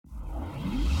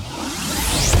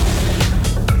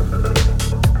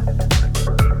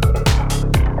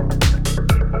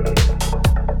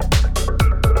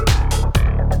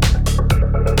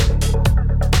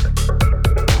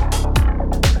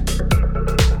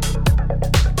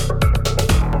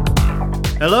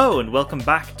Hello and welcome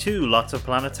back to Lots of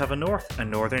Planets Have a North, a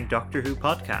Northern Doctor Who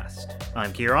podcast.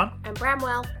 I'm Kieran. I'm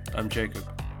Bramwell. I'm Jacob.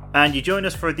 And you join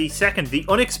us for the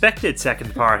unexpected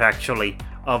second part actually,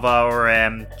 of our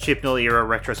Chibnall era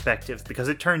retrospective, because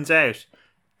it turns out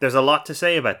there's a lot to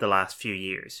say about the last few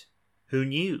years. Who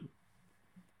knew?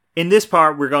 In this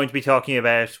part we're going to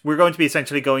be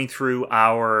essentially going through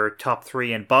our top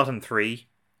 3 and bottom 3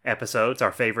 episodes,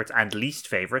 our favourites and least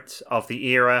favourites of the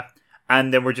era.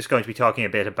 And then we're just going to be talking a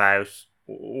bit about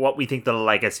what we think the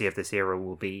legacy of this era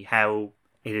will be, how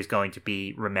it is going to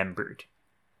be remembered.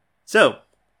 So,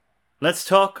 let's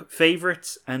talk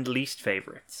favourites and least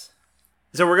favourites.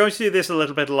 So we're going to do this a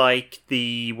little bit like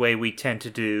the way we tend to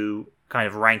do kind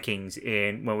of rankings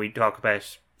when we talk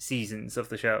about seasons of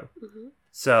the show. Mm-hmm.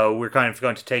 So we're kind of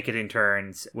going to take it in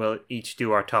turns. We'll each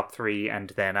do our top 3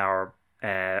 and then our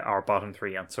bottom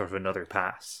 3 on sort of another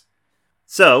pass.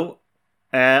 So,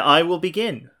 I will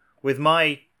begin with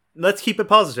my, let's keep it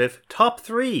positive, top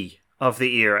 3 of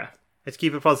the era. Let's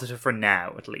keep it positive for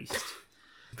now, at least,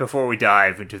 before we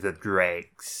dive into the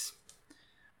dregs.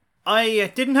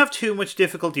 I didn't have too much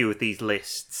difficulty with these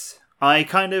lists. I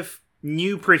kind of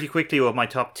knew pretty quickly what my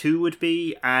top 2 would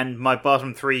be, and my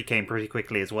bottom 3 came pretty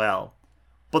quickly as well.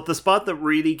 But the spot that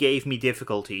really gave me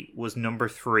difficulty was number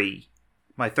 3,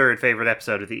 my third favourite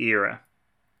episode of the era.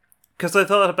 Because I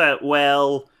thought about,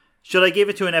 well, should I give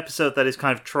it to an episode that is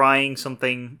kind of trying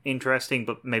something interesting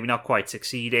but maybe not quite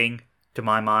succeeding? To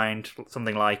my mind,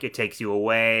 something like It Takes You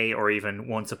Away or even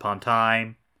Once Upon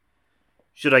Time.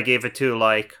 Should I give it to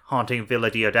like Haunting Villa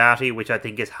Diodati, which I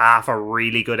think is half a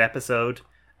really good episode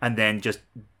and then just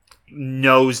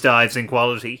nosedives in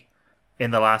quality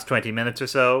in the last 20 minutes or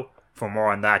so? For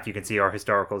more on that, you can see our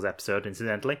Historicals episode,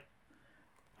 incidentally.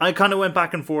 I kind of went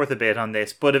back and forth a bit on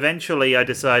this, but eventually I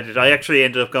actually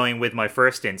ended up going with my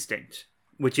first instinct,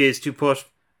 which is to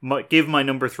give my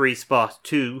number 3 spot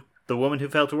to The Woman Who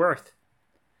Fell to Earth.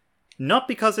 Not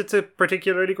because it's a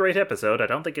particularly great episode, I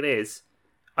don't think it is.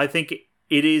 I think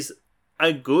it is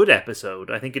a good episode.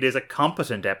 I think it is a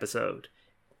competent episode.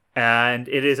 And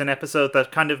it is an episode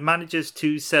that kind of manages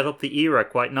to set up the era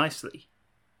quite nicely.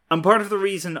 And part of the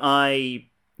reason I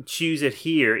choose it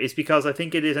here is because I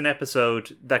think it is an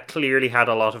episode that clearly had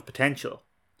a lot of potential.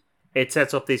 It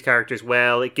sets up these characters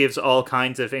well, it gives all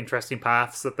kinds of interesting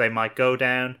paths that they might go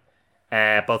down,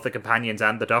 both the companions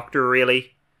and the Doctor,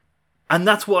 really. And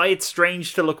that's why it's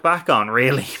strange to look back on,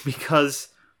 really, because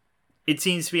it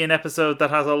seems to be an episode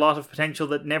that has a lot of potential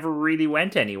that never really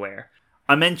went anywhere.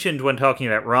 I mentioned when talking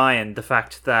about Ryan the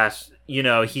fact that,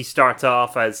 he starts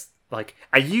off as like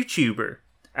a YouTuber,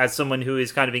 as someone who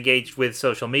is kind of engaged with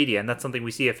social media, and that's something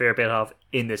we see a fair bit of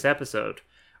in this episode.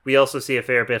 We also see a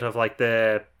fair bit of like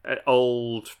the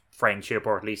old friendship,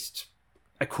 or at least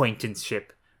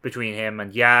acquaintanceship, between him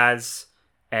and Yaz.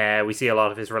 We see a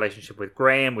lot of his relationship with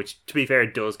Graham, which, to be fair,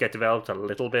 does get developed a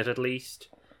little bit at least.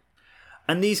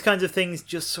 And these kinds of things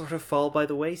just sort of fall by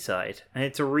the wayside. And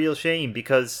it's a real shame,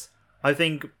 because I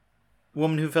think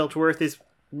Woman Who Fell to Earth is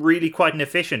really quite an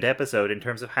efficient episode in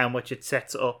terms of how much it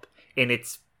sets up in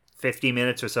its 50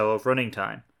 minutes or so of running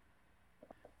time.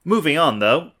 Moving on,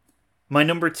 though, my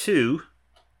number 2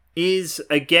 is,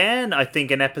 again, I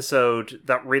think, an episode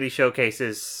that really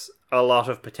showcases a lot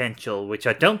of potential, which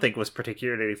I don't think was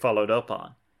particularly followed up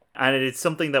on. And it is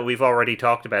something that we've already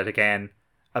talked about again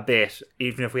a bit,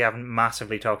 even if we haven't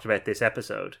massively talked about this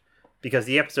episode, because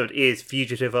the episode is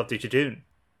Fugitive of the Judoon,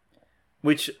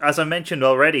 which, as I mentioned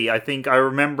already, I think I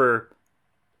remember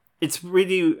it's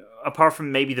really, apart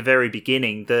from maybe the very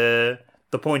beginning, the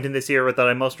point in this era that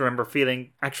I most remember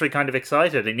feeling actually kind of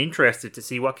excited and interested to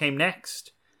see what came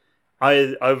next.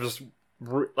 I was,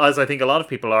 as I think a lot of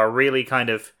people are, really kind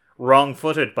of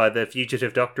wrong-footed by the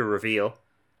Fugitive Doctor reveal.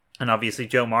 And obviously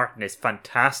Jo Martin is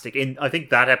fantastic. I think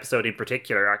that episode in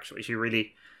particular,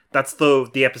 actually, that's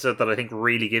the episode that I think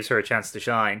really gives her a chance to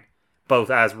shine, both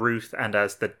as Ruth and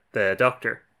as the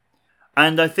Doctor.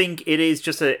 And I think it is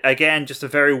just a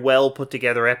very well put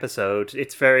together episode.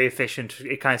 It's very efficient.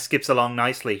 It kind of skips along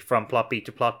nicely from plot beat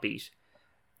to plot beat.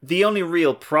 The only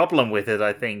real problem with it,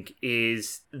 I think,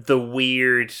 is the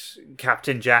weird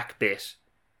Captain Jack bit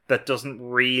that doesn't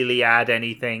really add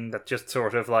anything, that just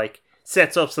sort of like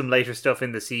sets up some later stuff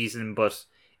in the season, but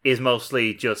is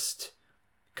mostly just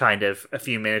kind of a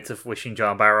few minutes of wishing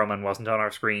John Barrowman wasn't on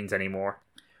our screens anymore.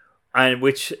 And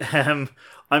which,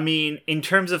 in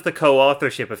terms of the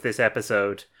co-authorship of this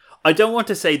episode, I don't want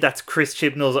to say that's Chris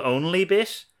Chibnall's only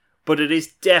bit, but it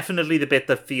is definitely the bit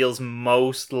that feels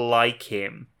most like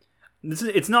him.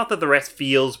 It's not that the rest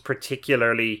feels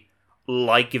particularly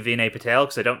like Vinay Patel,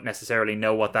 because I don't necessarily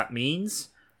know what that means,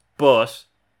 but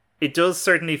it does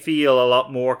certainly feel a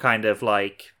lot more kind of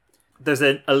like there's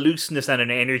a looseness and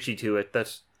an energy to it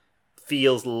that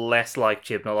feels less like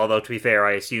Chibnall, although to be fair,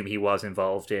 I assume he was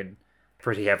involved in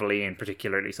pretty heavily in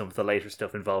particularly some of the later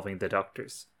stuff involving the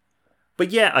Doctors. But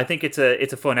yeah, I think it's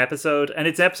a fun episode, and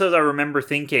it's an episode I remember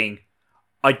thinking,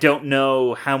 I don't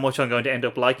know how much I'm going to end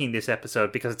up liking this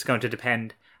episode because it's going to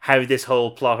depend how this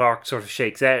whole plot arc sort of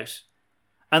shakes out.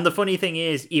 And the funny thing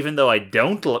is, even though I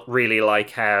don't really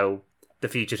like how the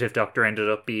fugitive Doctor ended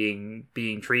up being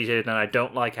treated, and I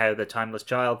don't like how the Timeless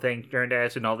Child thing turned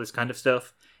out and all this kind of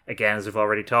stuff, again, as we've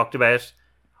already talked about,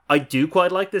 I do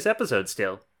quite like this episode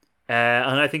still.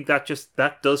 And I think that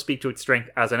does speak to its strength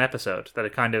as an episode, that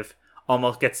it kind of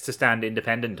almost gets to stand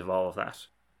independent of all of that.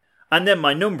 And then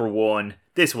my number one,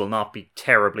 this will not be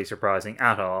terribly surprising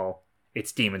at all,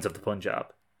 it's Demons of the Punjab.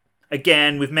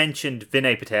 Again, we've mentioned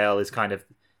Vinay Patel is kind of,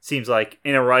 seems like,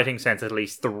 in a writing sense at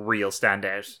least, the real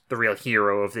standout, the real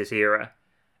hero of this era.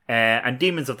 And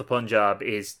Demons of the Punjab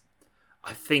is,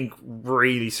 I think,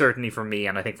 really, certainly for me,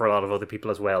 and I think for a lot of other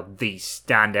people as well, the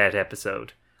standout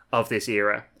episode of this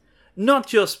era. Not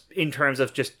just in terms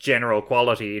of just general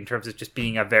quality, in terms of just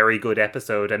being a very good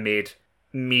episode amid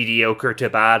mediocre to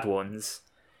bad ones.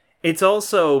 It's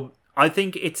also, I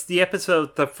think it's the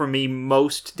episode that for me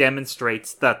most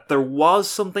demonstrates that there was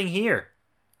something here.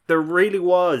 There really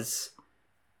was.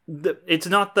 It's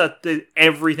not that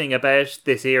everything about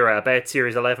this era, about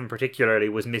Series 11 particularly,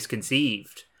 was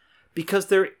misconceived. Because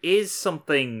there is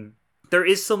something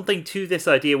to this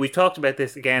idea. We've talked about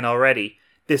this again already.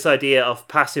 This idea of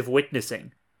passive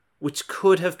witnessing, which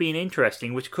could have been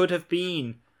interesting, which could have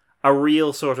been a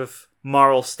real sort of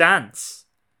moral stance.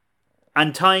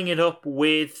 And tying it up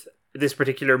with this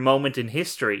particular moment in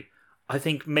history, I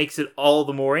think makes it all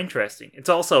the more interesting. It's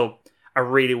also a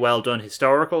really well done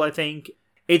historical, I think.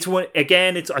 It's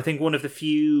I think one of the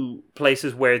few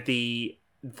places where the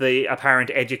apparent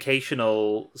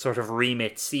educational sort of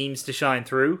remit seems to shine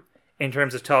through in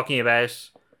terms of talking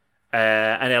about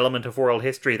an element of world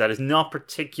history that is not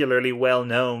particularly well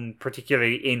known,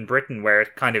 particularly in Britain, where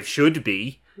it kind of should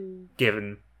be,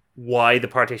 given why the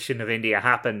partition of India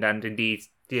happened and indeed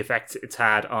the effects it's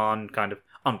had on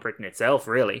Britain itself,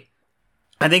 really.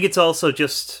 I think it's also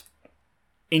just,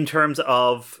 in terms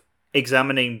of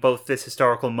examining both this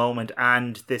historical moment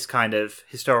and this kind of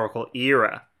historical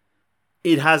era,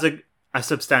 it has a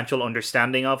substantial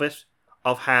understanding of it,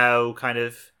 of how kind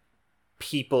of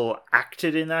people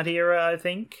acted in that era, I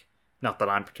think. Not that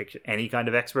I'm any kind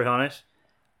of expert on it,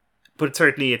 but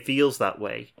certainly it feels that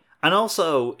way. And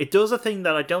also, it does a thing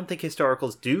that I don't think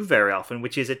historicals do very often,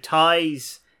 which is it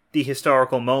ties the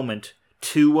historical moment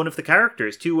to one of the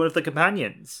characters, to one of the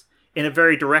companions, in a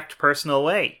very direct, personal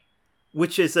way.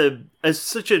 Which is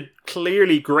such a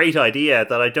clearly great idea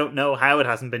that I don't know how it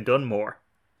hasn't been done more.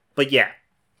 But yeah,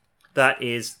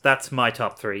 that's my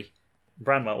top three.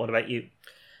 Branwell, what about you?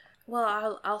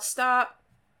 Well, I'll start.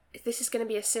 This is going to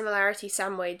be a similarity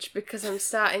sandwich because I'm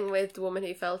starting with The Woman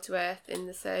Who Fell to Earth in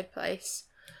the third place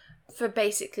for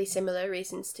basically similar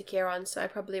reasons to Kieran, so I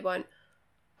probably won't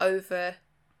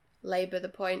over-labour the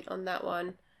point on that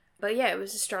one. But yeah, it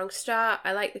was a strong start.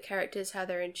 I like the characters, how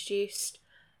they're introduced.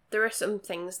 There are some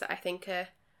things that I think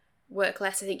work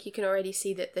less. I think you can already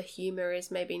see that the humour is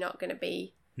maybe not going to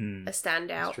be a standout.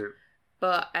 That's true.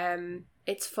 But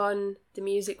it's fun. The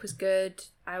music was good.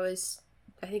 I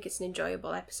think it's an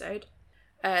enjoyable episode.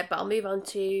 But I'll move on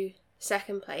to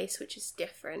second place, which is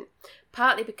different.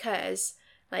 Partly because,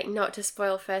 not to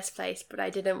spoil first place, but I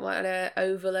didn't want to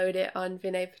overload it on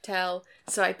Vinay Patel,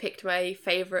 so I picked my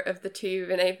favourite of the two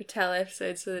Vinay Patel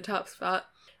episodes for the top spot.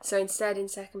 So instead, in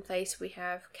second place, we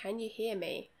have Can You Hear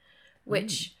Me?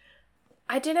 Which,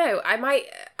 I don't know, I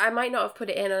might not have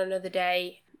put it in on another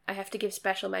day. I have to give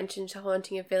special mention to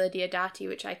Haunting of Villa Diodati,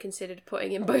 which I considered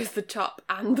putting in both the top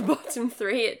and the bottom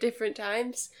three at different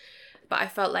times. But I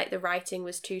felt like the writing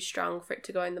was too strong for it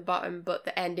to go in the bottom, but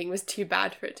the ending was too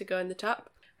bad for it to go in the top.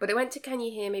 But I went to Can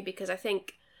You Hear Me because I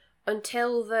think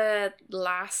until the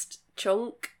last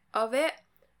chunk of it,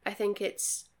 I think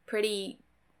it's pretty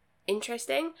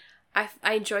interesting.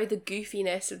 I enjoy the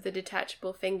goofiness of the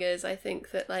detachable fingers. I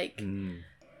think that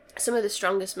some of the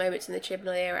strongest moments in the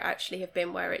Chibnall era actually have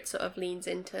been where it sort of leans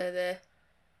into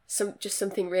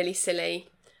something really silly.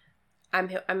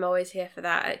 I'm always here for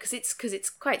that because it's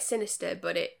quite sinister,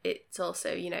 but it's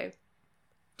also,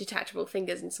 detachable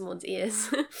fingers in someone's ears.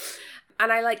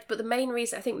 And but the main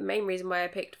reason why I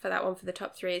picked for that one for the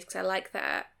top three is because I like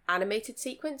that animated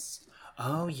sequence.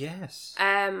 Oh, yes.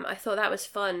 I thought that was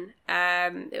fun.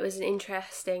 It was an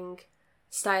interesting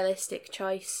stylistic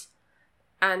choice.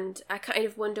 And I kind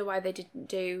of wonder why they didn't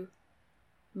do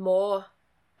more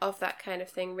of that kind of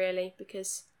thing, really,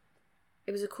 because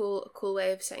it was a cool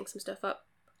way of setting some stuff up.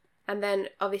 And then,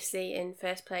 obviously, in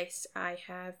first place, I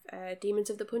have Demons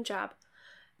of the Punjab.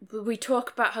 We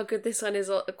talk about how good this one is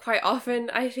quite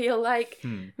often, I feel like.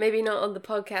 Maybe not on the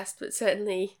podcast, but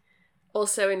certainly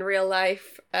also in real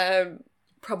life.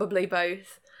 Probably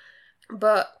both.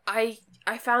 But I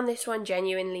found this one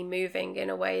genuinely moving in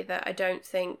a way that I don't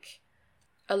think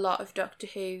a lot of Doctor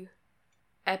Who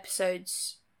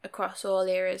episodes across all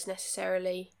eras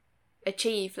necessarily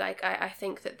achieve. Like, I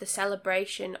think that the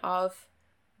celebration of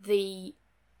the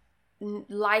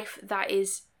life that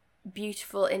is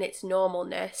beautiful in its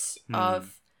normalness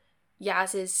of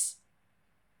Yaz's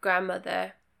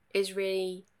grandmother is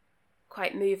really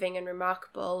quite moving and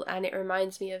remarkable, and it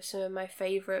reminds me of some of my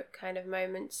favourite kind of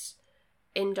moments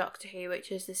in Doctor Who,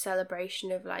 which is the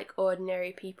celebration of like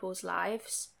ordinary people's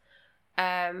lives.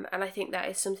 And I think that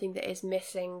is something that is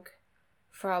missing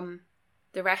from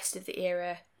the rest of the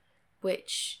era,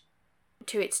 which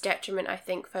to its detriment I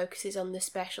think focuses on the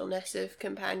specialness of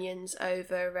companions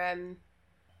over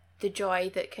the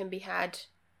joy that can be had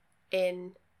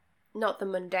in not the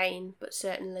mundane, but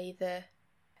certainly the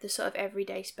sort of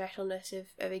everyday specialness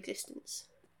of existence.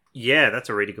 Yeah, that's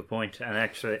a really good point. And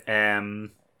actually,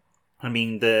 I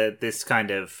mean, this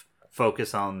kind of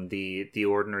focus on the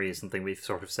ordinary is something we've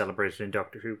sort of celebrated in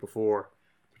Doctor Who before,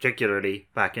 particularly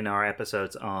back in our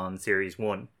episodes on Series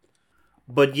 1.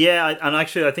 But yeah, and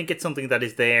actually I think it's something that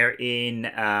is there in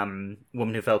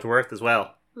Woman Who Fell to Earth as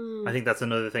well. I think that's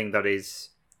another thing that is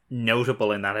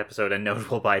notable in that episode, and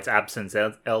notable by its absence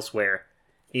elsewhere,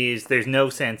 is there's no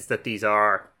sense that these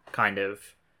are kind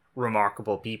of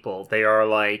remarkable people. They are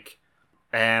like,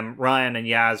 Ryan and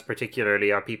Yaz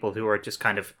particularly are people who are just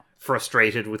kind of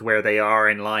frustrated with where they are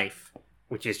in life,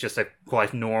 which is just a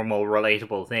quite normal,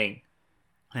 relatable thing.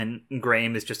 And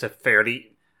Graham is just a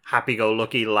fairly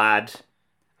happy-go-lucky lad,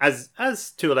 as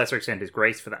to a lesser extent is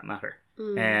Grace for that matter.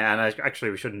 And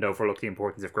actually we shouldn't overlook the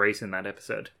importance of Grace in that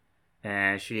episode.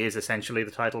 She is essentially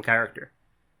the title character.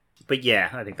 But yeah,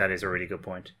 I think that is a really good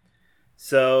point.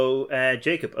 So,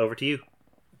 Jacob, over to you.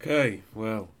 Okay,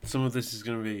 well, some of this is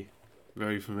going to be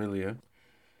very familiar.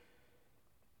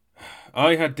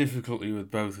 I had difficulty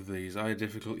with both of these. I had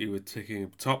difficulty with ticking a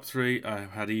top three. I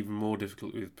had even more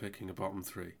difficulty with picking a bottom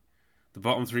three. The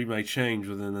bottom three may change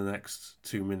within the next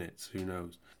 2 minutes, who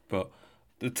knows. But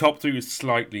the top three was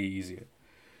slightly easier.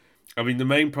 I mean, the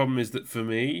main problem is that for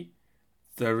me,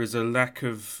 there is a lack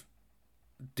of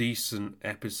decent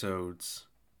episodes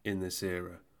in this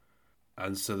era.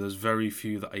 And so there's very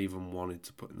few that I even wanted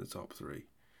to put in the top three.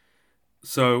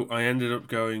 So I ended up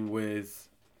going with,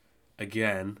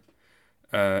 again,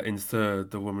 in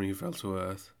third, The Woman Who Fell to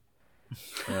Earth.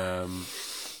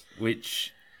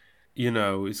 Which, you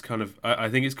know, is kind of... I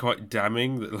think it's quite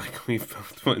damning that like we've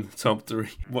both put in the top three.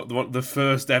 What the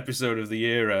first episode of the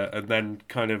era, and then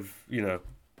kind of, you know,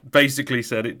 basically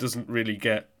said it doesn't really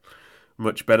get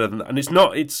much better than that.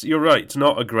 And you're right, it's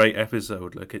not a great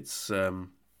episode. Like,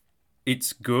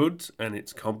 it's good, and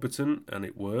it's competent, and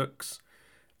it works,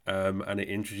 and it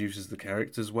introduces the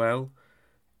characters well,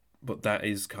 but that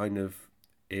is kind of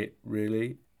it,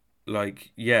 really.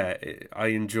 Like, yeah, I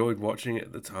enjoyed watching it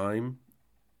at the time,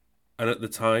 and at the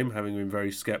time, having been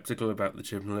very sceptical about the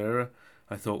Chibnall era,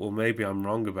 I thought, well, maybe I'm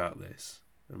wrong about this,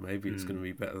 and maybe it's going to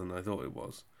be better than I thought it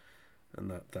was, and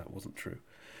that wasn't true.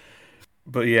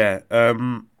 But yeah,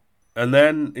 and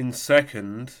then in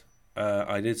second,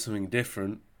 I did something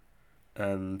different,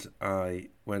 and I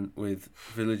went with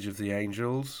Village of the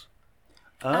Angels.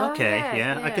 Okay,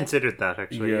 yeah, I considered that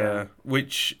actually. Yeah.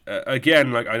 Which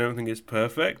again, like, I don't think it's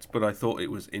perfect, but I thought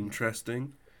it was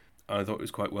interesting. I thought it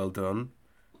was quite well done.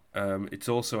 It's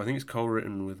also, I think it's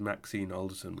co-written with Maxine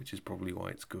Alderson, which is probably why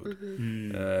it's good.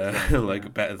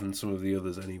 Like, better than some of the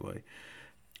others anyway.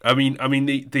 I mean,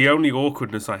 the only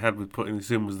awkwardness I had with putting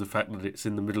this in was the fact that it's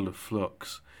in the middle of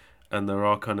Flux, and there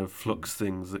are kind of Flux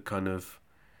things that kind of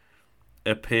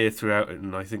appear throughout it,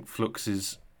 and I think Flux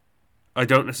is... I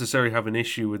don't necessarily have an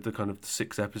issue with the kind of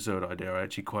 6 episode idea. I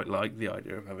actually quite like the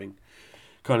idea of having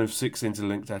kind of 6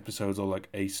 interlinked episodes or like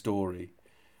a story.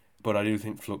 But I do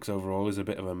think Flux overall is a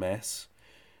bit of a mess.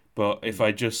 But if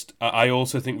I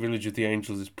also think Village of the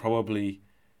Angels is probably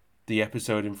the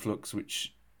episode in Flux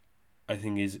which I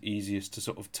think is easiest to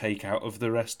sort of take out of the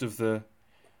rest of the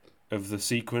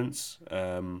sequence.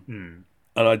 And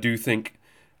I do think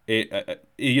it,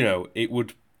 it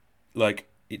would, like,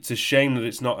 it's a shame that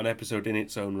it's not an episode in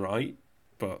its own right,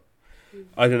 but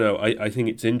I don't know. I think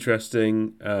it's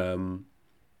interesting.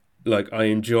 Like, I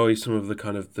enjoy some of the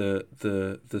kind of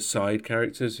the side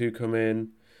characters who come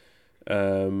in.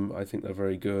 I think they're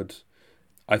very good.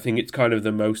 I think it's kind of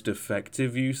the most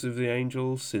effective use of the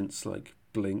Angels since like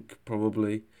Blink,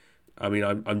 probably. I mean,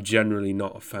 I'm generally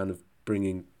not a fan of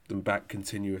bringing them back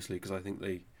continuously because I think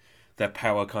their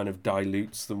power kind of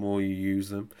dilutes the more you use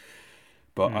them.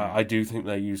 But I do think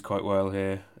they're used quite well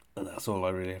here, and that's all I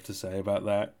really have to say about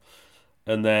that.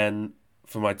 And then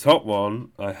for my top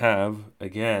one, I have,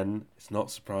 again, it's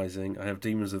not surprising, I have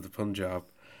Demons of the Punjab,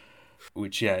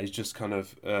 which, yeah, is just kind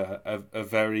of a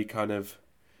very kind of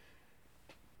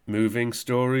moving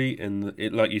story, and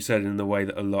it, like you said, in the way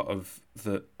that a lot of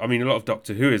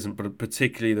Doctor Who isn't, but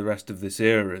particularly the rest of this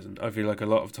era isn't. I feel like a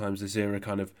lot of times this era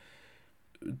kind of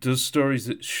does stories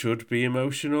that should be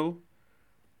emotional,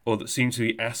 or that seem to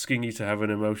be asking you to have an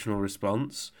emotional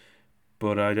response,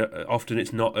 but often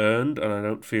it's not earned, and I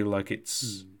don't feel like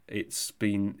it's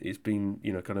been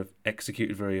kind of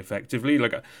executed very effectively.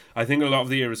 Like I think a lot of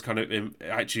the era is kind of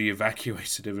actually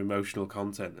evacuated of emotional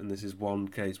content, and this is one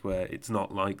case where it's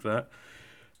not like that.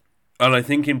 And I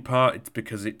think in part it's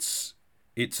because it's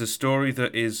a story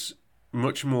that is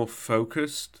much more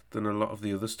focused than a lot of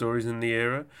the other stories in the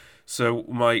era. So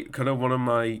one of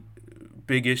my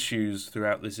big issues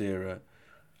throughout this era,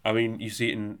 I mean, you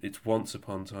see it it's Once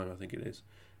Upon a Time, I think it is,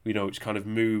 which kind of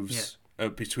moves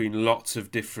between lots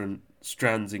of different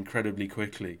strands incredibly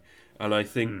quickly. And I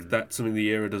think that's something the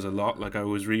era does a lot. Like, I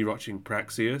was rewatching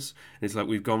Praxeus, and it's like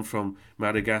we've gone from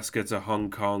Madagascar to Hong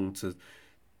Kong to,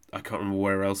 I can't remember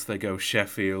where else they go,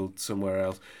 Sheffield, somewhere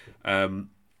else. And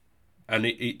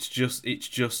it's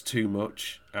just too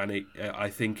much. And I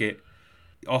think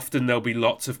often there'll be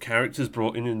lots of characters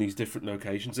brought in these different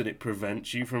locations, and it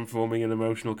prevents you from forming an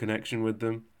emotional connection with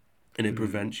them, and it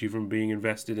prevents you from being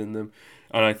invested in them.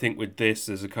 And I think with this,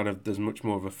 there's much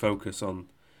more of a focus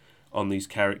on these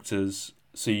characters,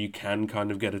 so you can kind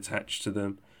of get attached to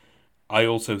them. I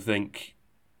also think,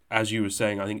 as you were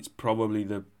saying, I think it's probably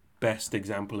the best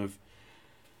example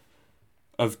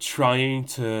of trying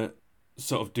to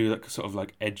sort of do that sort of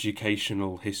like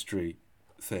educational history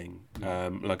thing.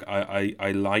 Like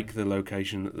I like the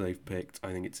location that they've picked.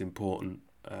 I think it's important.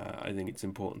 I think it's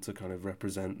important to kind of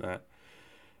represent that.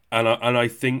 And I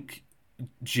think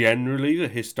generally the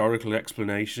historical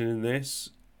explanation in this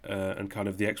and kind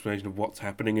of the explanation of what's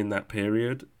happening in that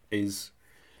period is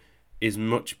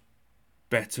much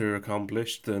better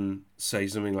accomplished than, say,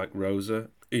 something like Rosa,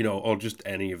 or just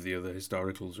any of the other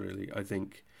historicals, really. I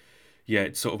think, yeah,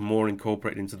 it's sort of more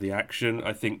incorporated into the action.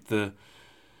 I think the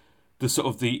sort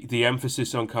of the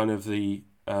emphasis on kind of the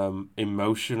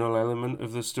emotional element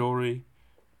of the story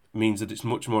means that it's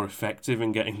much more effective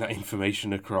in getting that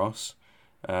information across,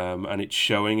 and it's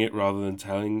showing it rather than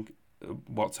telling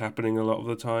what's happening a lot of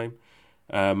the time.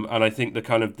 And I think the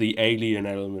kind of the alien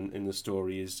element in the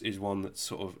story is one that's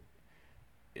sort of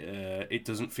it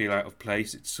doesn't feel out of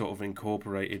place. It's sort of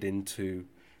incorporated into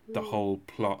the whole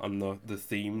plot and the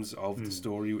themes of the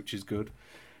story, which is good.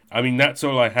 I mean, that's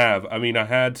all I have. I mean, I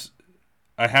had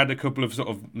a couple of sort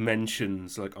of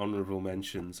mentions, like honourable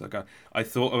mentions. Like I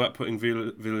thought about putting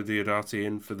Villa Diodati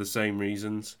in for the same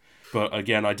reasons, but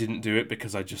again, I didn't do it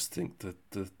because I just think that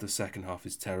the second half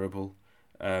is terrible.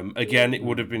 Again, it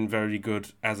would have been very good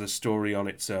as a story on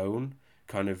its own,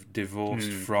 kind of divorced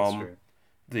from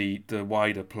the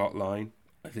wider plot line.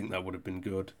 I think that would have been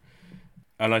good.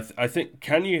 And I think,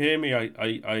 Can You Hear Me?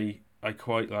 I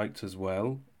quite liked as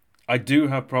well. I do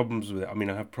have problems with it. I mean,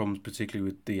 I have problems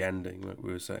particularly with the ending, like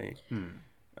we were saying.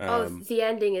 The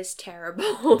ending is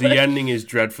terrible. The ending is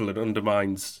dreadful. It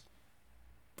undermines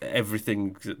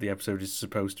everything that the episode is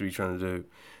supposed to be trying to do.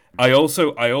 I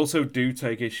also do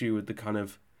take issue with the kind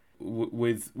of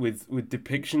with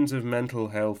depictions of mental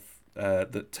health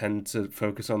that tend to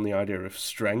focus on the idea of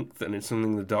strength, and it's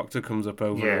something the Doctor comes up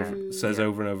over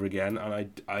and over again,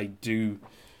 and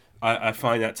I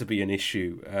find that to be an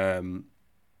issue.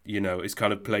 It's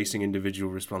kind of placing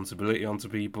individual responsibility onto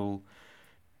people.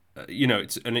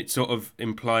 It's sort of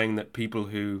implying that people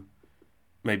who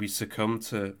maybe succumb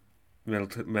to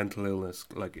mental illness,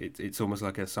 like it's almost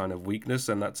like a sign of weakness,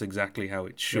 and that's exactly how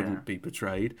it shouldn't be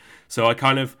portrayed. So I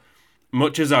kind of,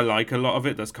 much as I like a lot of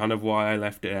it, that's kind of why I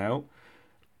left it out.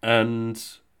 And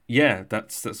yeah,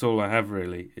 that's all I have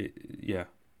really.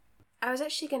 I was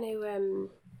actually going to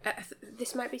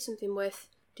this might be something worth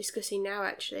discussing now,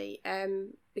 actually,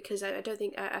 because I don't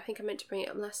think I think I meant to bring it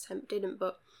up last time, but didn't.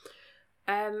 But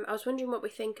I was wondering what we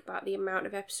think about the amount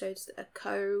of episodes that are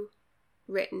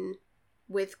co-written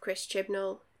with Chris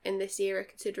Chibnall in this era,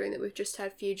 considering that we've just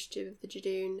had Fugitive of the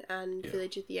Jadoon and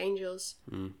Village of the Angels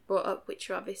brought up, which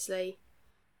are obviously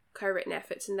co-written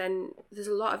efforts, and then there's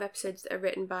a lot of episodes that are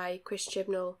written by Chris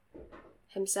Chibnall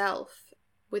himself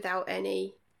without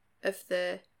any of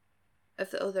the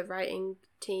of the other writing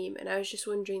team, and I was just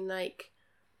wondering, like,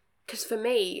 because for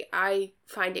me, I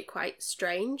find it quite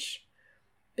strange,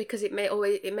 because it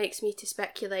makes me to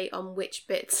speculate on which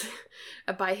bits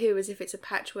are by who, as if it's a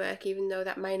patchwork, even though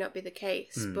that may not be the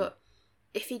case. But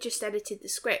if he just edited the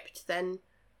script, then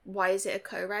why is it a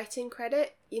co-writing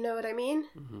credit? You know what I mean?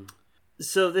 Mm-hmm.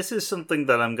 So this is something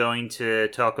that I'm going to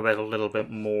talk about a little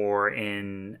bit more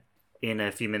in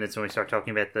a few minutes when we start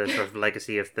talking about the sort of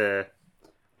legacy of the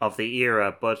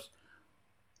era, but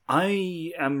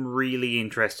I am really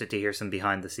interested to hear some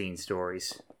behind the scenes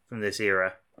stories from this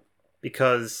era,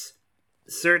 because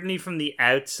certainly from the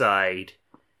outside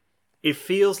it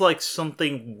feels like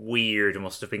something weird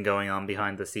must have been going on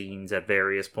behind the scenes at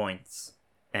various points.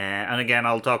 And again,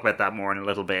 I'll talk about that more in a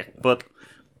little bit, but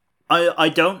I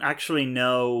don't actually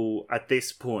know at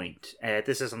this point.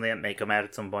 This is something that may come out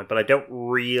at some point, but I don't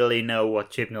really know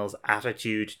what Chibnall's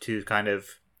attitude to kind of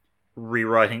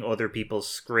rewriting other people's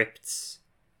scripts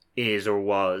is or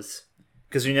was.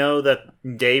 Because we know that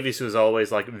Davies was always,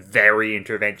 like, very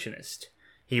interventionist.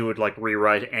 He would, like,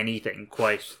 rewrite anything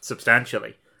quite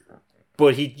substantially.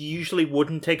 But he usually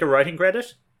wouldn't take a writing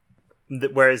credit.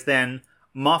 Whereas then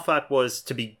Moffat was,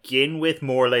 to begin with,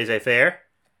 more laissez-faire.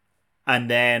 And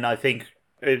then I think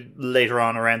later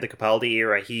on around the Capaldi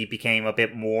era, he became a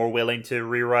bit more willing to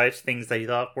rewrite things that he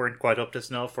thought weren't quite up to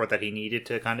snuff or that he needed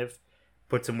to kind of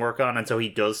put some work on. And so he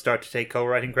does start to take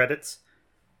co-writing credits.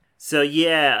 So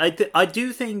yeah, I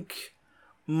do think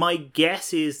my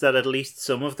guess is that at least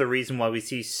some of the reason why we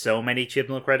see so many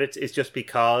Chibnall credits is just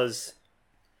because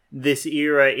this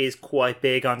era is quite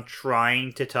big on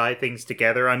trying to tie things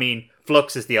together. I mean,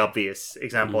 Flux is the obvious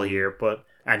example here,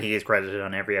 and he is credited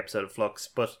on every episode of Flux,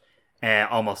 but he's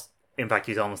almost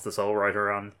the sole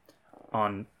writer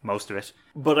on most of it.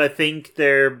 But I think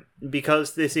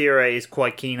because this era is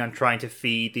quite keen on trying to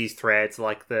feed these threads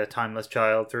like the Timeless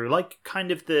Child through, like,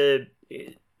 kind of it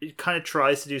kind of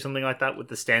tries to do something like that with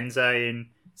the Stenza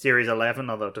in Series 11,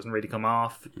 although it doesn't really come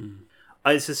off.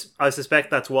 I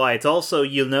suspect that's why. It's also,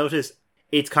 you'll notice,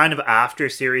 it's kind of after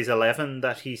Series 11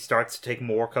 that he starts to take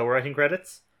more co-writing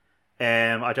credits.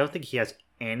 I don't think he has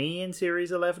any in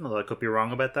Series 11, although I could be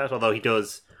wrong about that, although he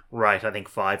does write, I think,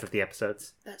 5 of the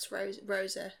episodes. That's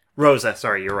Rosa. Rosa,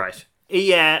 sorry, you're right.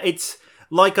 Yeah, it's,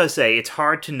 like I say, it's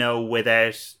hard to know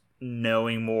without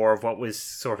knowing more of what was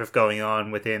sort of going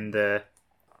on within the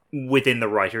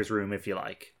writer's room, if you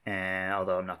like.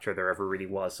 Although I'm not sure there ever really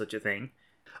was such a thing.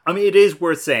 I mean, it is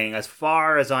worth saying, as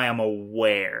far as I am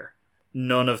aware,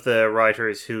 none of the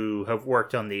writers who have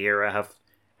worked on the era have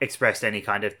expressed any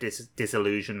kind of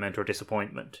disillusionment or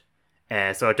disappointment.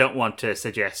 So I don't want to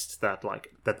suggest that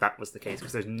that was the case,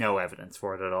 because there's no evidence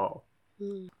for it at all.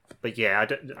 But yeah, I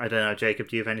don't know, Jacob,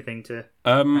 do you have anything to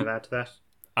add to that?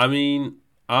 I mean,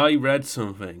 I read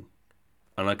something,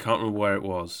 and I can't remember where it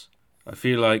was. I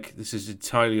feel like this is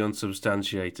entirely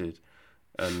unsubstantiated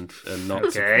and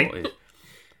not supported.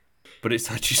 But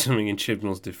it's actually something in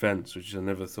Chibnall's defence, which I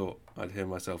never thought I'd hear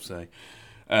myself say.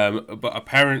 But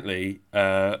apparently,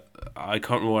 I can't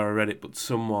remember where I read it, but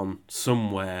someone,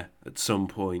 somewhere, at some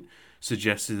point,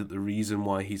 suggested that the reason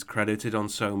why he's credited on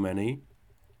so many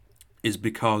is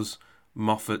because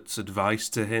Moffat's advice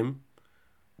to him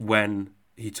when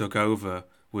he took over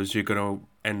was, you're going to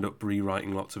end up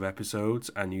rewriting lots of episodes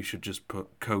and you should just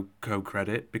put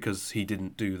co-credit, because he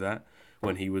didn't do that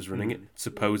when he was running it,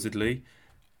 supposedly.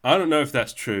 I don't know if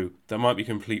that's true. That might be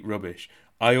complete rubbish.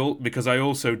 Because I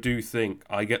also do think,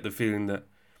 I get the feeling that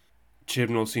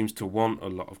Chibnall seems to want a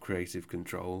lot of creative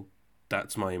control.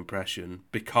 That's my impression,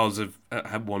 because of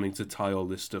wanting to tie all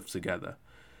this stuff together.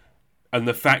 And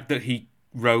the fact that he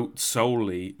wrote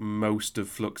solely most of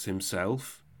Flux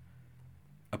himself,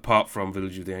 apart from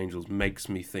Village of the Angels, makes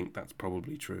me think that's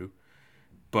probably true.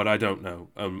 But I don't know.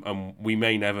 We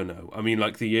may never know. I mean,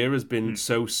 like, the year has been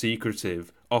so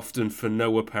secretive, often for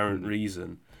no apparent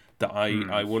reason, that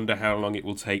I wonder how long it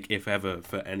will take, if ever,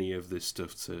 for any of this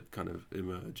stuff to kind of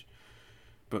emerge.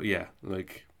 But yeah,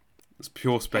 like, it's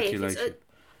pure speculation.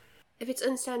 If it's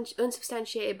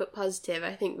unsubstantiated but positive,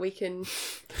 I think we can...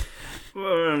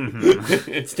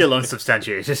 It's still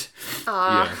unsubstantiated.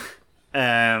 Ah.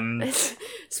 Yeah.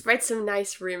 Spread some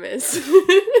nice rumours.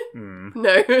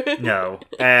 No.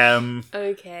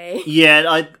 Okay.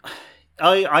 Yeah,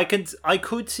 I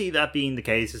could see that being the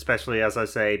case, especially, as I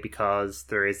say, because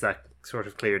there is that sort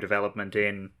of clear development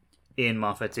in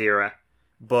Moffat's era.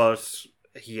 But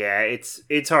yeah,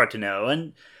 it's hard to know,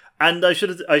 and I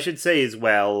should say as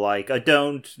well, like, I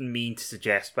don't mean to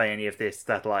suggest by any of this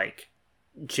that, like,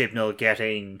 Chibnall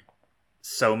getting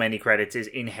so many credits is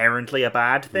inherently a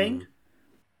bad thing.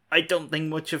 I don't think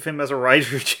much of him as a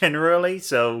writer generally,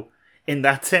 so in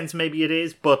that sense, maybe it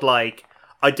is, but like,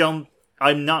 I don't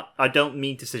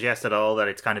mean to suggest at all that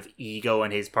it's kind of ego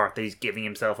on his part that he's giving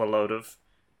himself a load of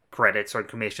credits or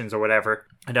commissions or whatever.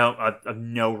 I've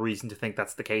no reason to think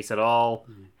that's the case at all.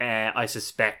 I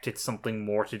suspect it's something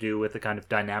more to do with the kind of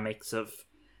dynamics of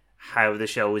how the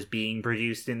show is being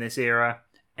produced in this era.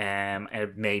 And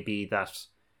it may be that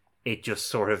it just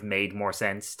sort of made more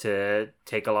sense to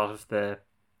take a lot of the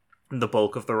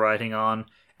bulk of the writing on.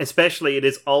 Especially, it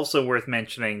is also worth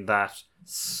mentioning that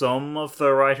some of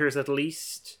the writers, at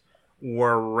least,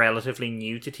 were relatively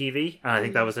new to TV, and I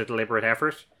think that was a deliberate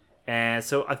effort.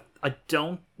 So I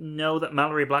don't know that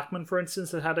Mallory Blackman, for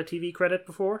instance, had a TV credit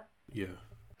before. Yeah.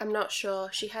 I'm not sure.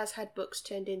 She has had books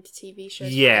turned into TV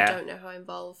shows, Yeah. but I don't know how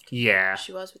involved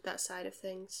she was with that side of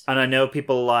things. And I know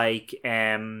people like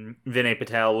Vinay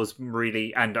Patel was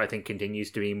really, and I think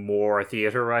continues to be, more a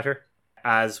theatre writer,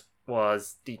 as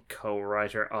was the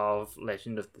co-writer of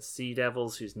Legend of the Sea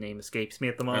Devils, whose name escapes me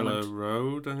at the moment. Ella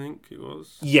Road, I think it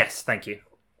was. Yes, thank you.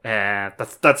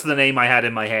 That's the name I had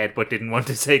in my head, but didn't want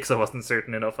to say because I wasn't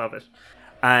certain enough of it.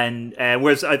 And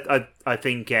whereas I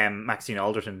think Maxine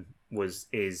Alderton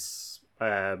is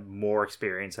more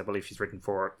experienced. I believe she's written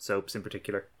for soaps in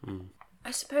particular.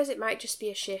 I suppose it might just be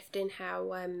a shift in how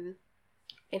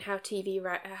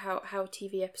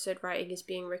TV episode writing is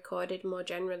being recorded more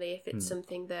generally. If it's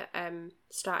something that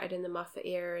started in the Moffat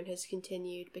era and has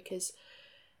continued, because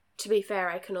to be fair,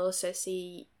 I can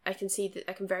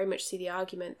very much see the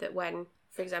argument that when,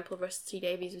 for example, Russell T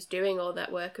Davies was doing all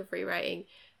that work of rewriting,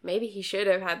 maybe he should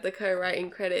have had the co-writing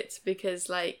credits, because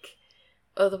like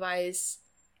otherwise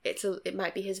it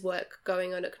might be his work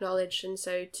going unacknowledged. And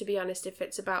so, to be honest, if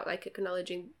it's about like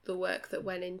acknowledging the work that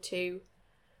went into,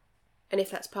 and if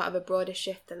that's part of a broader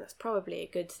shift, then that's probably a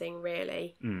good thing,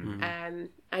 really.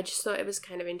 I just thought it was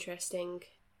kind of interesting,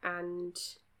 and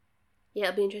yeah,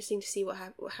 it'll be interesting to see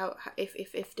how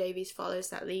if Davies follows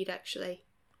that lead, actually.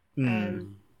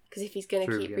 Because if he's going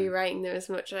to keep rewriting them as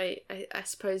much, I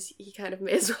suppose he kind of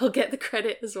may as well get the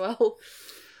credit as well.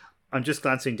 I'm just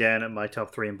glancing down at my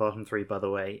top 3 and bottom 3, by the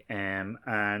way,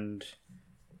 and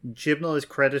Chibnall is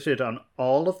credited on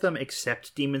all of them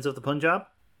except Demons of the Punjab.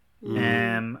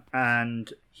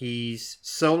 And he's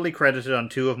solely credited on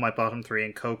 2 of my bottom 3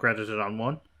 and co-credited on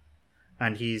 1.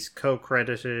 And he's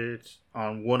co-credited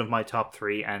on 1 of my top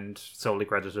 3 and solely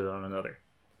credited on another.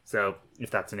 So, if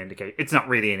that's an indication... It's not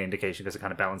really an indication because it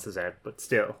kind of balances out, but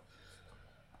still.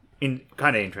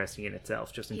 Kind of interesting in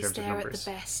itself, just in terms of numbers. He's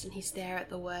there at the best and he's there at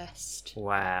the worst.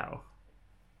 Wow.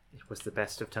 It was the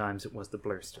best of times, it was the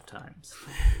blurst of times.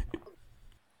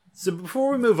 So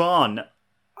before we move on...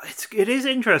 It is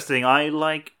interesting. I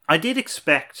did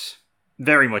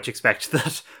very much expect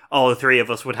that all the 3 of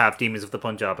us would have Demons of the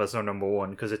Punjab as our number 1,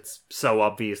 because it's so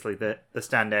obviously the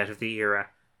standout of the era,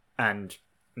 and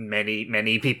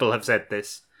many people have said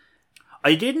this.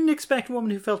 I didn't expect Woman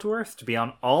Who Fell to Earth to be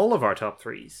on all of our top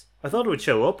 3s. I thought it would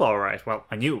show up all right. Well,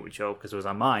 I knew it would show up because it was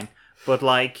on mine, but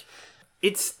like,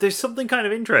 there's something kind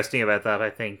of interesting about that,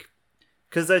 I think.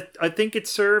 Because I think it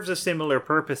serves a similar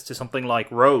purpose to something like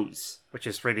Rose, which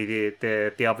is really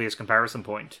the obvious comparison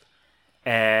point,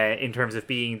 in terms of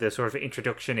being the sort of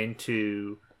introduction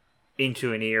into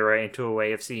an era, into a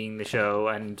way of seeing the show,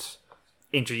 and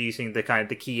introducing the kind of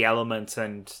the key elements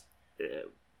and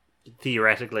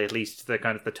theoretically, at least, the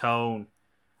kind of the tone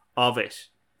of it.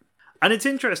 And it's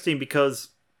interesting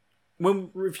because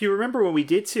if you remember when we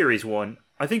did Series 1,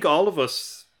 I think all of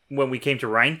us, when we came to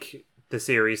rank the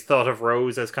series, thought of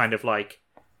Rose as kind of like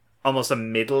almost a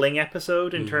middling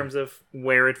episode in terms of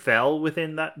where it fell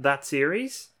within that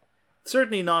series.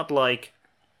 Certainly not like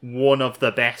one of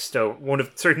the best,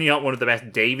 certainly not one of the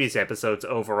best Davies episodes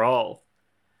overall.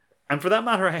 And for that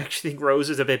matter, I actually think Rose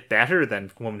is a bit better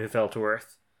than Woman Who Fell to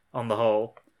Earth on the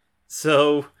whole.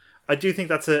 So I do think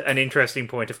that's an interesting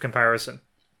point of comparison.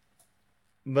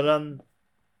 But on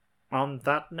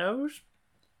that note,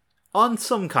 on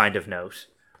some kind of note,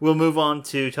 we'll move on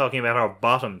to talking about our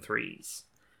bottom 3s.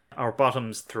 Our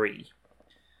bottoms 3,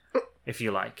 if you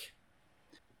like.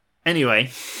 Anyway,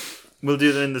 we'll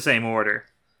do them in the same order.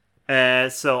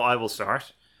 So I will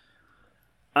start.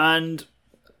 And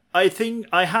I think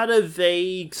I had a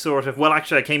vague sort of... Well,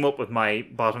 actually, I came up with my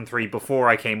bottom 3 before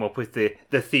I came up with the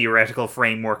theoretical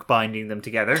framework binding them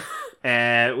together,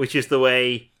 which is the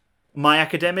way my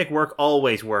academic work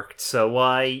always worked, so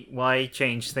why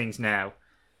change things now?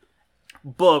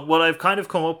 But what I've kind of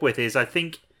come up with is I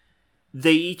think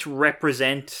they each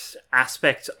represent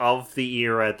aspects of the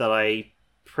era that I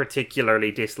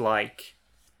particularly dislike,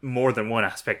 more than one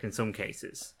aspect in some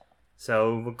cases.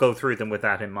 So we'll go through them with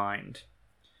that in mind.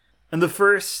 And the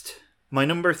first, my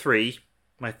number 3,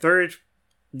 My third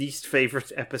least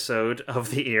favorite episode of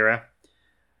the era.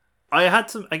 I had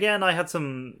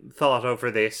some thought over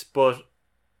this, but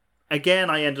again,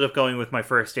 I ended up going with my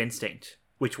first instinct,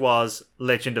 which was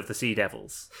Legend of the Sea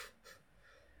Devils.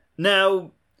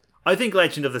 Now, I think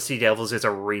Legend of the Sea Devils is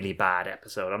a really bad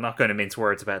episode. I'm not going to mince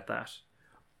words about that.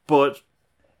 But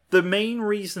the main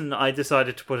reason I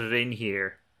decided to put it in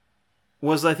here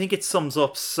was I think it sums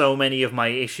up so many of my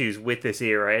issues with this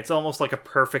era. It's almost like a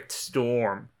perfect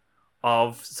storm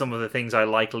of some of the things I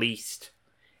like least.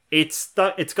 It's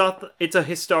a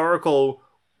historical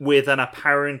with an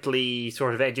apparently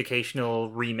sort of educational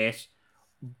remit,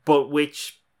 but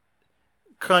which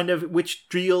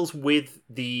deals with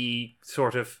the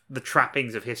sort of the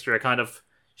trappings of history, a kind of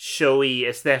showy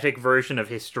aesthetic version of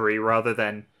history rather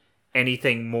than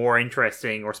anything more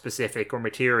interesting or specific or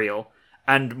material.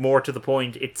 And more to the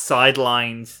point, it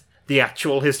sidelines the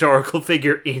actual historical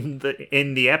figure in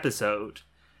the episode.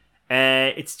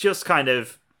 It's just kind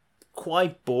of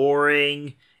quite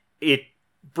boring. It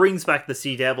brings back the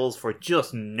Sea Devils for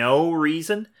just no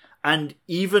reason. And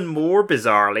even more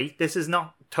bizarrely, this is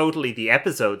not totally the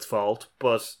episode's fault,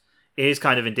 but it is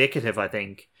kind of indicative, I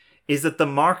think, is that the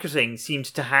marketing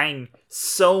seems to hang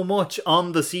so much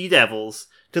on the Sea Devils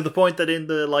to the point that in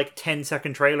the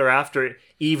 10-second trailer after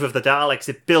Eve of the Daleks,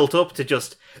 it built up to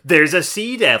just, there's a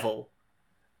Sea Devil.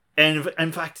 And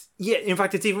in fact,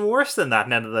 it's even worse than that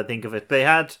now that I think of it. They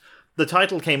had, the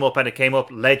title came up and it came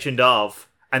up Legend of,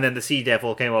 and then the Sea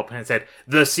Devil came up and it said,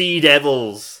 The Sea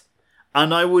Devils.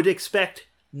 And I would expect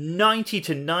 90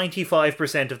 to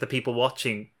 95% of the people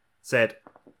watching said,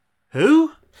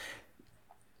 who?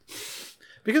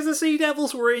 Because the Sea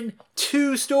Devils were in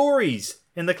 2 stories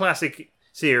in the classic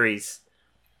series.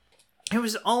 It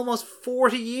was almost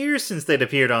 40 years since they'd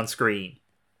appeared on screen.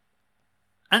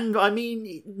 And, I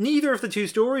mean, neither of the 2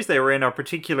 stories they were in are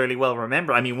particularly well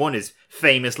remembered. I mean, one is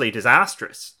famously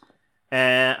disastrous,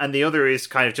 and the other is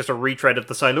kind of just a retread of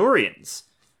the Silurians.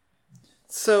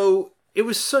 So, it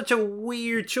was such a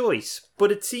weird choice,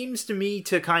 but it seems to me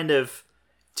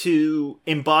to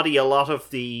embody a lot of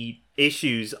the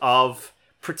issues of,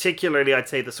 particularly, I'd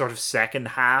say, the sort of second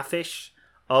half-ish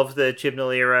of the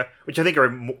Chibnall era, which I think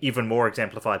are even more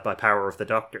exemplified by Power of the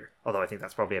Doctor, although I think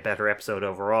that's probably a better episode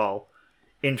overall,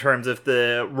 in terms of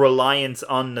the reliance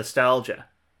on nostalgia.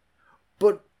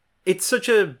 But it's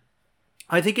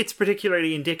I think it's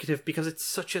particularly indicative because it's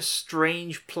such a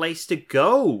strange place to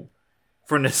go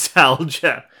for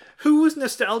nostalgia. Who was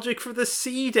nostalgic for the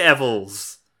Sea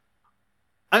Devils?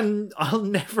 I'll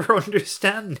never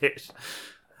understand it.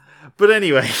 But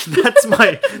anyway,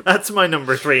 that's my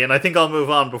number 3, and I think I'll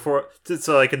move on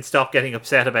so I can stop getting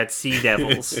upset about Sea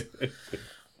Devils.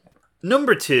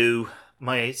 Number 2,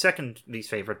 my second least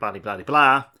favourite, blah blah blah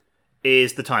blah,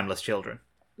 is The Timeless Children.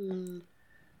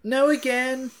 Now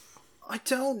again, I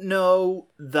don't know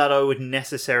that I would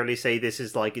necessarily say this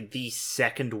is the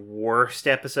second worst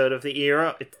episode of the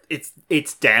era.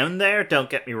 It's down there, don't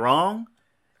get me wrong,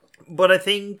 but I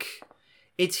think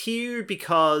it's here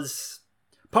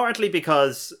partly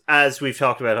because, as we've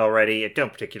talked about already, I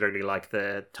don't particularly like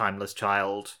the Timeless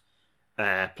Child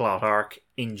plot arc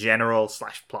in general,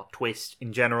 / plot twist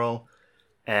in general.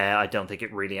 I don't think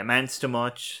it really amounts to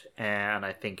much, and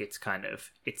I think it's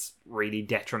really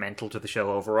detrimental to the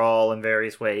show overall in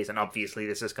various ways, and obviously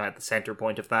this is kind of the center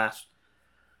point of that.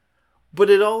 But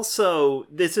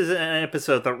this is an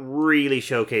episode that really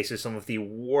showcases some of the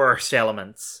worst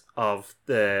elements of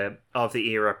the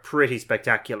era pretty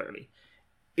spectacularly.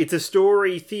 It's a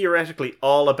story theoretically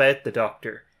all about the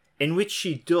Doctor, in which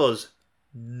she does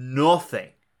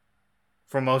nothing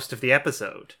for most of the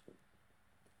episode.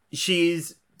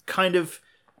 She's kind of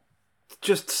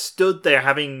just stood there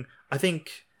having, I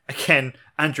think, again,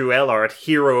 Andrew Ellard,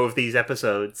 hero of these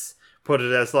episodes, put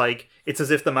it as it's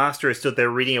as if the Master has stood there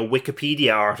reading a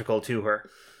Wikipedia article to her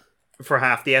for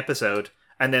half the episode,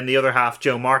 and then the other half,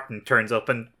 Joe Martin, turns up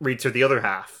and reads her the other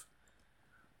half.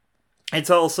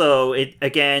 It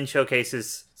again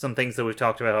showcases some things that we've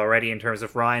talked about already in terms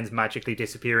of Ryan's magically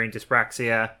disappearing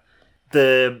dyspraxia,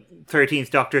 the 13th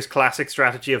Doctor's classic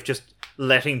strategy of just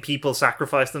letting people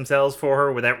sacrifice themselves for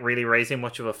her without really raising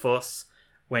much of a fuss,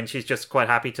 when she's just quite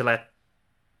happy to let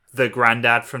the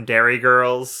granddad from Derry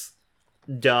Girls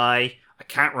die. I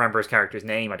can't remember his character's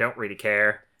name, I don't really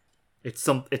care. It's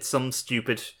some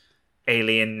stupid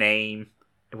alien name,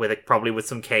 probably with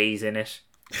some K's in it.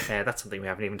 That's something we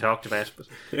haven't even talked about.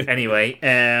 But anyway,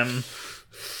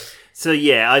 so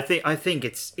yeah, I think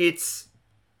it's.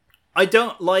 I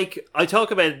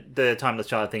talk about the Timeless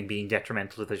Child thing being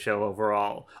detrimental to the show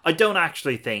overall. I don't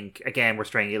actually think. Again, we're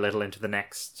straying a little into the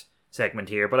next segment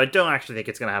here, but I don't actually think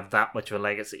it's going to have that much of a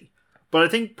legacy. But I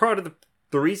think part of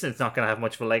the reason it's not going to have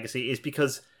much of a legacy is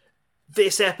because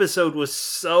this episode was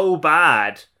so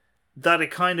bad that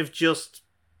it kind of just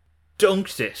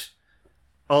dunked it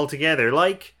altogether.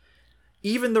 Like,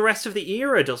 even the rest of the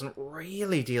era doesn't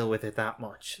really deal with it that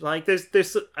much. Like,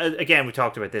 there's again, we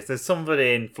talked about this, there's some of it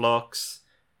in flux,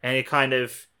 and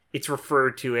it's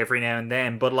referred to every now and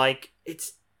then, but like,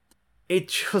 it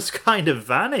just kind of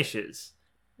vanishes.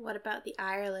 What about the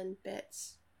Ireland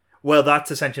bits? Well,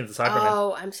 that's Ascension of the Cybermen.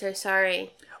 Oh, I'm so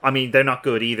sorry. I mean, they're not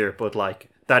good either, but like,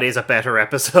 that is a better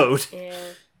episode.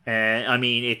 Yeah. I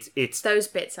mean, it's those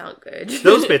bits aren't good.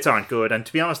 Those bits aren't good, and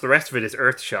to be honest, the rest of it is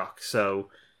Earthshock, so,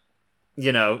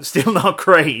 you know, still not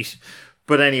great.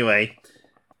 But anyway,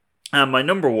 my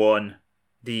number one,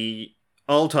 the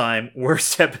all-time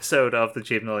worst episode of the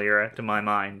Chibnall era, to my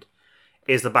mind,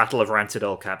 is the Battle of Rancid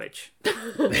Old Cabbage.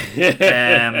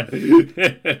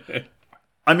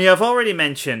 I mean, I've already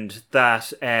mentioned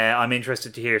that I'm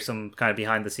interested to hear some kind of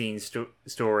behind-the-scenes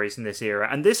stories in this era,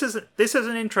 and this is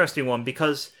an interesting one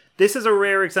because this is a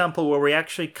rare example where we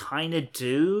actually kind of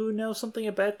do know something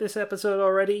about this episode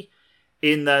already.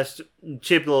 In that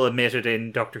Chibnall admitted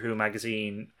in Doctor Who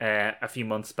magazine a few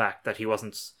months back that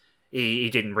he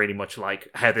didn't really much like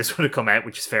how this would have come out,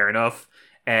 which is fair enough.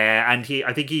 And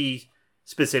I think he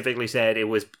specifically said it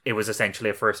was essentially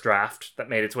a first draft that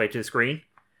made its way to the screen.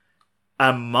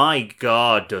 And my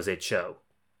God, does it show.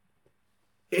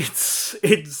 It's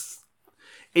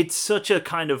such a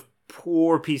kind of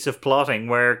poor piece of plotting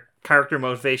where character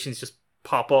motivations just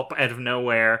pop up out of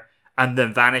nowhere and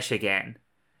then vanish again.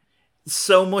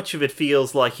 So much of it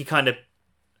feels like he kind of...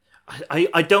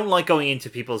 I don't like going into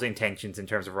people's intentions in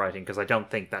terms of writing because I don't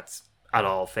think that's at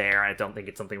all fair and I don't think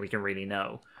it's something we can really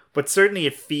know. But certainly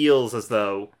it feels as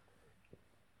though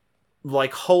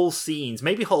like whole scenes,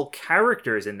 maybe whole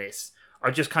characters in this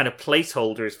are just kind of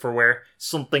placeholders for where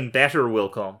something better will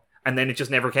come, and then it just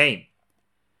never came.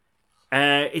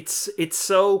 It's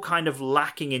so kind of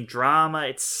lacking in drama,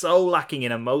 it's so lacking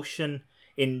in emotion,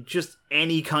 in just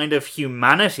any kind of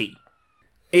humanity.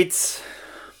 I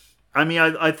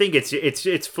think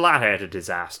it's flat out a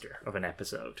disaster of an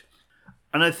episode.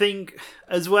 And I think,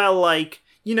 as well, like,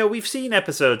 you know, we've seen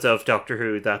episodes of Doctor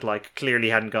Who that, like, clearly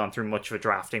hadn't gone through much of a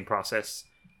drafting process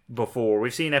before.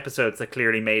 We've seen episodes that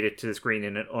clearly made it to the screen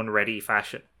in an unready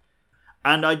fashion.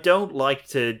 And I don't like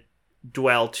to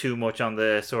dwell too much on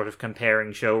the sort of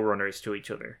comparing showrunners to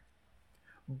each other.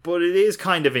 But it is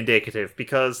kind of indicative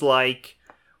because, like,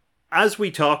 as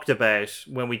we talked about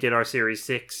when we did our Series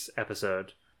 6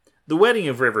 episode, The Wedding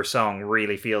of River Song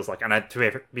really feels like, and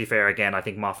to be fair again, I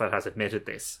think Moffat has admitted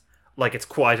this, like it's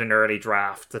quite an early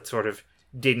draft that sort of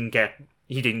he didn't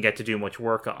get to do much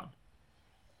work on,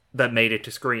 that made it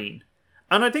to screen.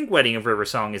 And I think Wedding of River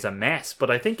Song is a mess,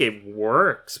 but I think it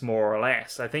works more or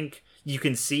less. I think you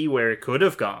can see where it could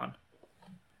have gone.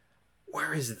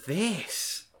 Whereas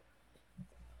this,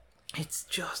 it's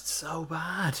just so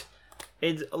bad.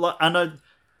 I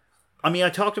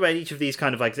talked about each of these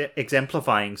kind of like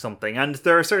exemplifying something, and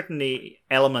there are certainly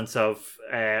elements of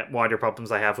wider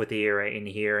problems I have with the era in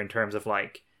here in terms of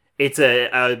like it's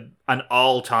an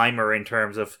all-timer in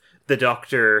terms of the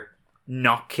Doctor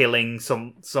not killing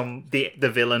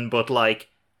the villain, but like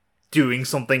doing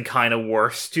something kind of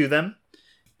worse to them.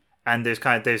 And there's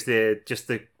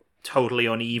the totally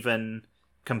uneven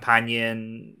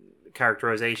companion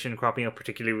characterization cropping up,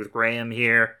 particularly with Graham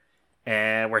here,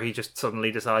 where he just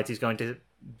suddenly decides he's going to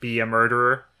be a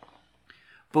murderer.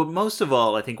 But most of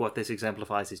all, I think what this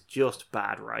exemplifies is just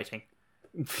bad writing.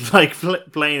 Like,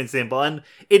 plain and simple. And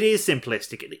it is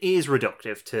simplistic. It is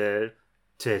reductive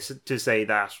to say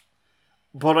that.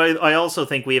 But I also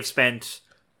think we have spent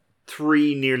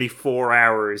 3, nearly 4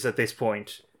 hours at this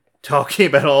point talking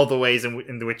about all the ways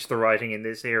in which the writing in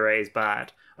this era is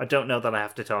bad. I don't know that I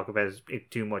have to talk about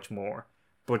it too much more.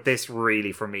 But this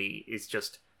really, for me, is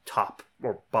just top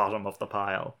or bottom of the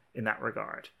pile in that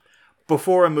regard.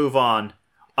 Before I move on,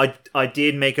 I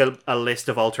did make a list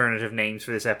of alternative names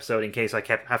for this episode in case I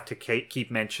have to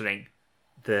keep mentioning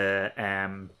the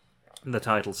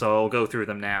title. So I'll go through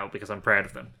them now because I'm proud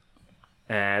of them.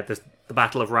 The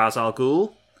Battle of Ra's al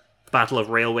Ghul, the Battle of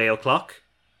Railway O'Clock,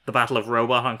 the Battle of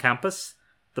Robot on Campus,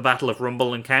 the Battle of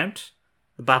Rumble and Count,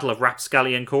 the Battle of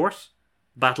Rapscallion Court,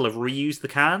 the Battle of Reuse the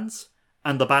Cans,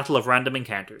 and the Battle of Random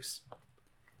Encounters.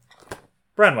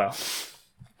 Branwell.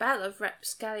 Battle of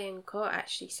Rapscallion Court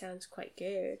actually sounds quite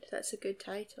good. That's a good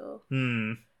title.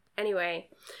 Anyway,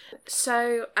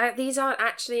 so these aren't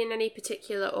actually in any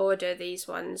particular order, these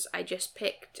ones. I just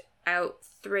picked out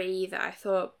 3 that I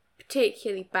thought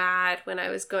particularly bad when I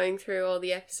was going through all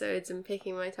the episodes and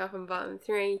picking my top and bottom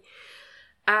 3.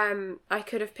 I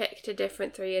could have picked a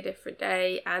different 3 a different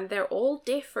day, and they're all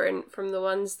different from the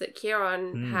ones that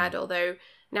Kieran had, although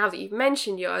now that you've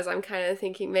mentioned yours, I'm kind of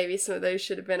thinking maybe some of those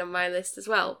should have been on my list as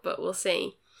well, but we'll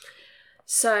see.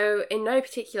 So, in no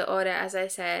particular order, as I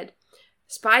said,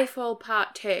 Spyfall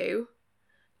Part 2,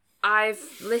 I've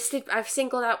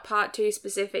singled out Part 2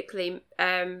 specifically,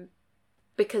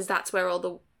 because that's where all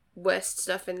the worst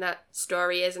stuff in that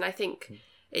story is, and I think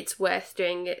it's worth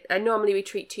doing it. Normally we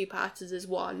treat 2-parters as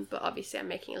one, but obviously I'm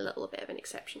making a little bit of an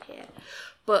exception here.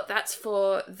 But that's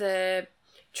for the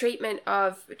treatment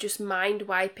of just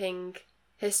mind-wiping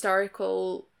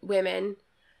historical women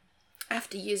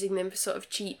after using them for sort of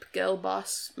cheap girl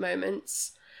boss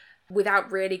moments without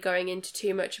really going into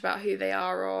too much about who they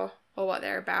are or what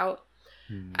they're about.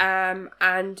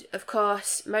 And of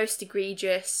course, most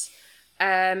egregious,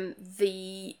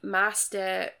 the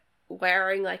master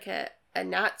wearing like a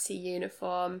Nazi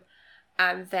uniform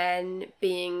and then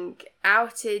being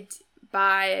outed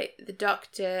by the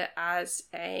Doctor as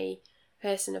a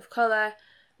person of colour,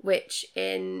 which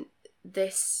in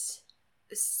this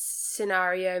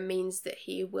scenario means that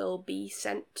he will be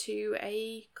sent to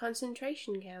a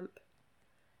concentration camp.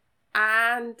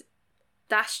 And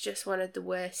that's just one of the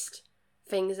worst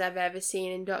things I've ever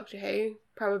seen in Doctor Who.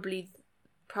 Probably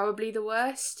the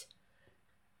worst.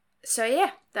 So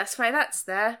yeah, that's why that's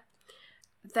there.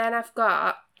 Then I've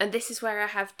got, and this is where I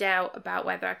have doubt about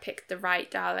whether I picked the right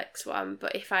Daleks one,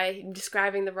 but if I'm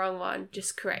describing the wrong one,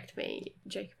 just correct me,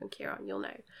 Jacob and Kieran, you'll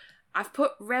know. I've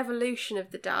put Revolution of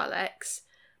the Daleks,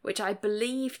 which I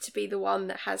believe to be the one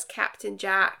that has Captain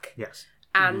Jack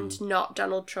and not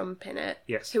Donald Trump in it,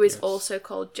 who is also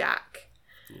called Jack.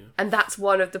 Yeah. And that's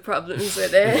one of the problems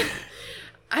with it.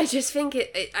 I just think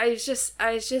I was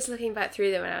just looking back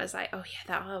through them and I was like, oh yeah,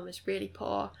 that one was really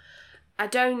poor. I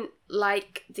don't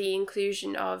like the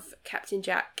inclusion of Captain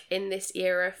Jack in this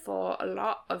era for a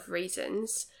lot of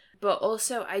reasons, but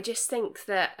also I just think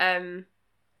that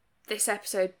this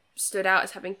episode stood out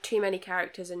as having too many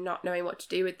characters and not knowing what to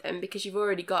do with them, because you've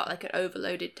already got like an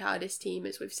overloaded TARDIS team,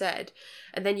 as we've said,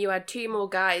 and then you add 2 more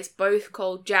guys, both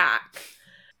called Jack.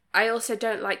 I also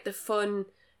don't like the fun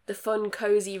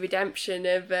cozy redemption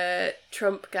of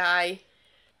Trump guy,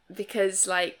 because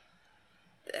like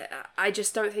I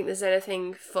just don't think there's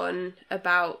anything fun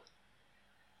about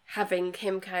having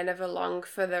him kind of along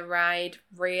for the ride,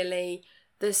 really.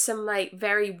 There's some like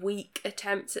very weak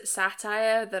attempts at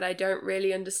satire that I don't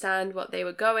really understand what they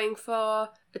were going for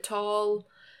at all.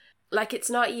 Like, it's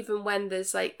not even when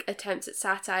there's like attempts at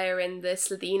satire in the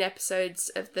Slitheen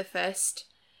episodes of the first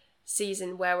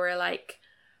season where we're like,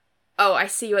 oh, I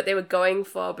see what they were going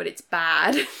for, but it's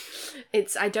bad.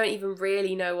 I don't even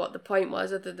really know what the point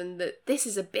was, other than that this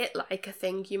is a bit like a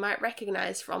thing you might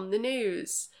recognise from the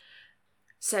news.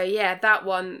 So yeah, that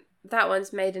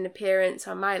one's made an appearance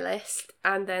on my list.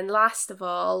 And then last of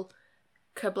all,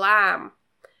 Kablam.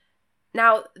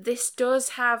 Now, this does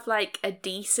have like a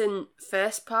decent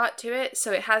first part to it,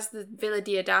 so it has the Villa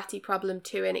Diodati problem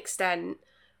to an extent,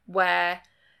 where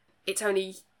it's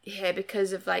only here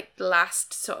because of like the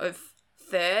last sort of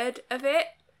third of it,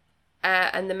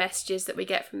 and the messages that we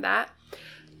get from that.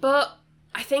 But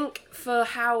I think for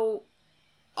how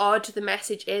odd the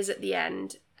message is at the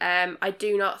end, I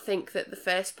do not think that the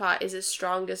first part is as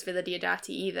strong as Villa Diodati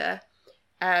either,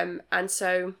 and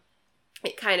so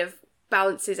it kind of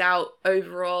balances out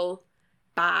overall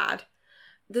bad.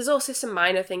 There's also some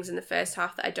minor things in the first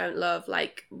half that I don't love,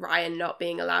 like Ryan not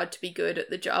being allowed to be good at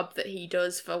the job that he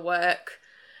does for work.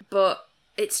 But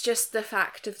it's just the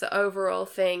fact of the overall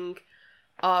thing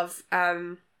of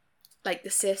like the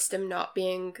system not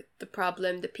being the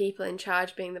problem, the people in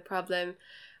charge being the problem,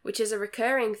 which is a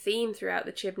recurring theme throughout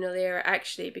the Chibnall era,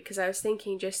 actually, because I was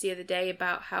thinking just the other day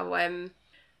about how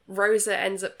Rosa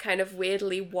ends up kind of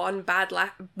weirdly one bad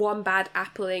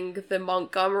appling the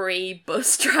Montgomery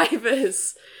bus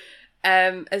drivers,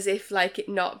 as if like it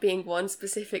not being one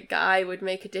specific guy would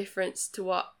make a difference to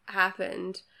what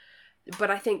happened.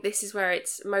 But I think this is where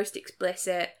it's most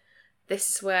explicit. This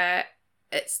is where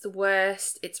it's the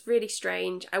worst. It's really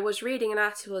strange. I was reading an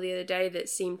article the other day that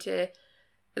seemed to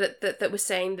that was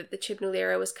saying that the Chibnall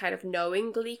era was kind of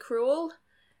knowingly cruel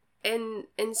in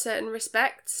certain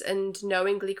respects, and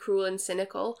knowingly cruel and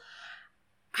cynical.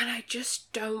 And I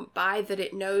just don't buy that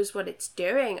it knows what it's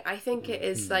doing. I think it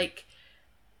is like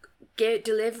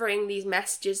delivering these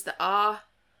messages that are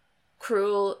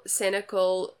cruel,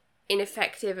 cynical,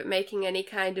 ineffective at making any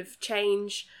kind of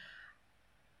change,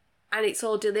 and it's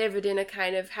all delivered in a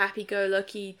kind of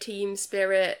happy-go-lucky team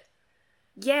spirit.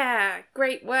 Yeah,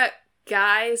 great work,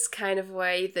 guise kind of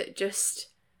way that just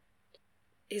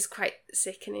is quite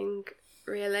sickening,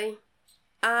 really.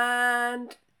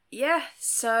 And yeah,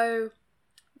 so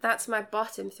that's my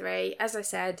bottom 3. As I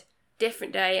said,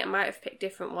 different day, I might have picked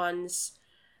different ones.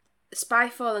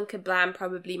 Spyfall and Kablam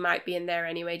probably might be in there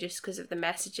anyway, just because of the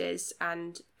messages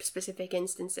and specific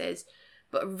instances.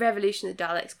 But Revolution of the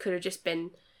Daleks could have just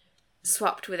been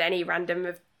swapped with any random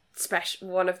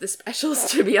one of the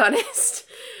specials, to be honest.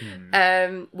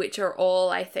 Which are all,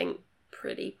 I think,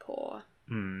 pretty poor.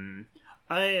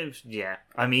 I'll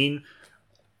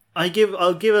give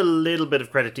a little bit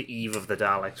of credit to Eve of the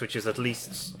Daleks, which is at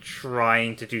least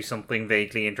trying to do something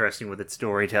vaguely interesting with its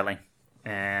storytelling.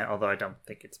 Although I don't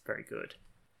think it's very good.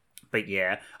 But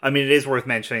yeah, I mean, it is worth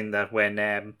mentioning that when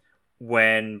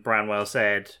Branwell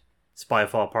said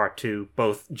Spyfall Part 2,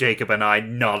 both Jacob and I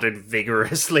nodded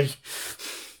vigorously.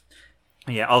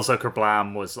 Yeah, also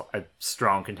Kerblam was a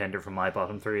strong contender for my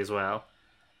bottom 3 as well.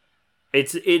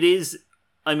 It is.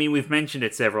 I mean, we've mentioned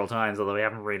it several times, although we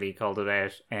haven't really called it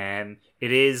out.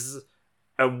 It is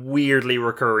a weirdly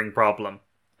recurring problem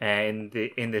in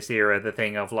this era. The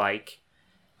thing of like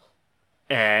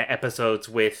episodes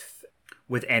with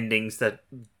endings that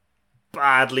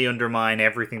badly undermine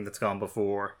everything that's gone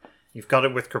before. You've got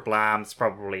it with Kerblam. It's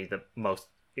probably the most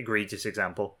egregious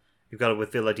example. You've got it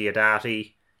with Villa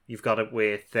Diodati. You've got it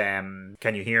with Can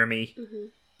You Hear Me? Mm-hmm.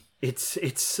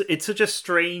 It's such a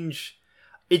strange.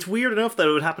 It's weird enough that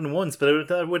it would happen once, but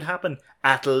it would happen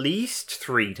at least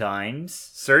 3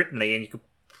 times, certainly, and you could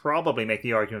probably make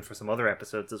the argument for some other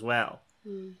episodes as well.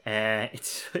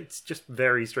 It's just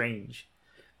very strange.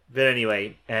 But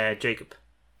anyway, Jacob.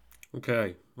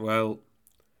 Okay, well,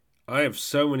 I have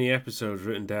so many episodes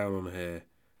written down on here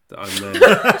that I'm then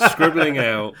scribbling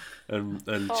out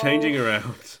and changing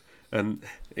around, and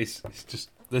it's just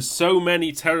there's so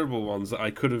many terrible ones that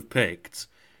I could have picked.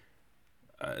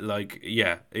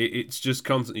 It's just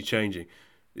constantly changing.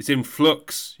 It's in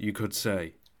flux, you could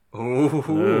say.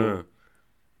 Oh,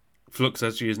 flux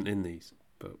actually isn't in these,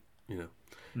 but you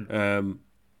know.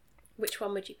 Which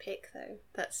one would you pick, though?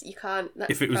 You can't.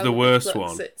 If it was the worst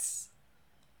one,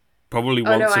 probably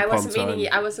Once Upon a Time.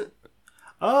 I wasn't.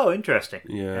 Oh, interesting.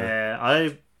 Yeah.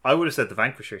 I would have said The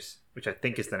Vanquishers, which I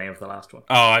think is the name of the last one.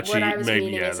 Oh, actually,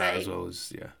 maybe that as well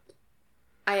as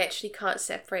I actually can't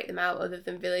separate them out other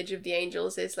than Village of the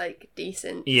Angels is like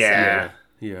decent. Yeah. So.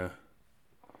 Yeah.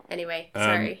 Anyway,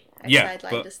 sorry. I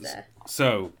sidelined us there.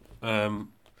 So,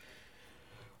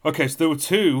 okay, so there were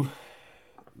 2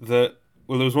 that,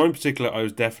 well, there was one in particular I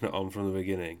was definite on from the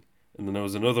beginning, and then there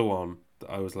was another one that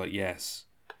I was like, yes.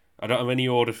 I don't have any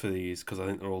order for these because I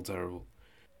think they're all terrible.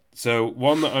 So,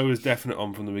 one that I was definite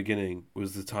on from the beginning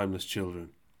was The Timeless Children.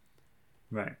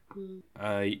 Right.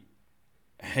 I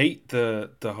hate the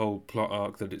whole plot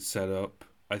arc that it's set up.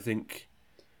 I think,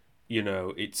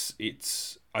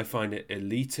 it's I find it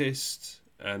elitist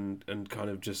and kind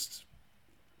of just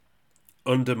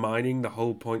undermining the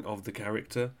whole point of the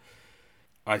character.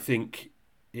 I think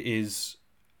it is.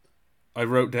 I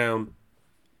wrote down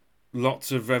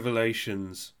lots of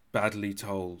revelations badly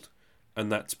told,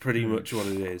 and that's pretty much what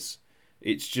it is.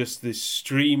 It's just this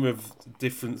stream of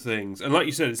different things. And like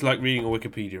you said, it's like reading a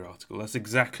Wikipedia article. That's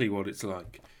exactly what it's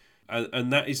like.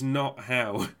 And that is not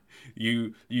how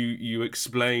you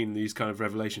explain these kind of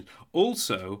revelations.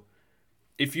 Also,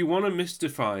 if you want to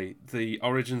mystify the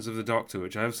origins of the Doctor,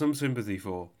 which I have some sympathy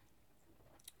for,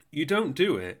 you don't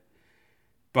do it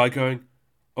by going,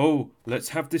 oh, let's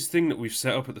have this thing that we've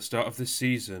set up at the start of this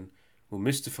season. We'll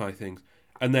mystify things.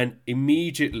 And then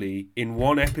immediately, in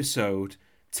one episode,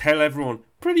 tell everyone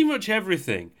pretty much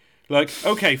everything. Like,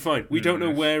 okay, fine, we don't know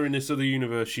where in this other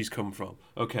universe she's come from.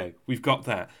 Okay, we've got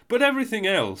that. But everything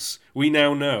else, we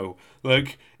now know.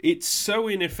 Like, it's so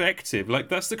ineffective. Like,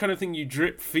 that's the kind of thing you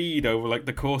drip feed over, like,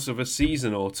 the course of a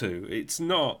season or 2. It's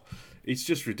not. It's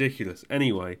just ridiculous.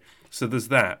 Anyway, so there's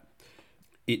that.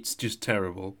 It's just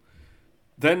terrible.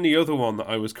 Then the other one that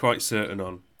I was quite certain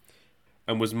on,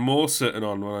 and was more certain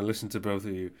on when I listened to both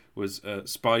of you, was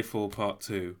Spyfall Part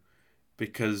 2.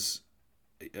 Because,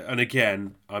 and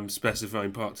again, I'm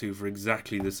specifying Part 2 for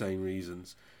exactly the same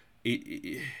reasons.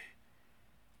 It's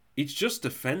just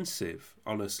offensive,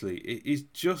 honestly. It is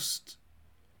just...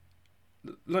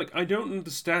 Like, I don't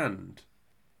understand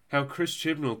how Chris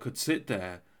Chibnall could sit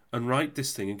there and write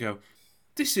this thing and go,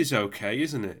 this is okay,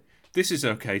 isn't it? This is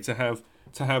okay to have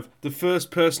the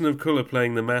first person of colour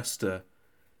playing the Master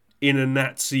in a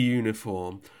Nazi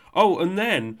uniform. Oh, and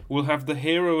then we'll have the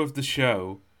hero of the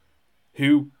show,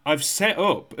 who I've set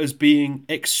up as being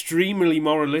extremely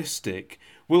moralistic.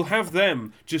 We'll have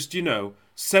them just,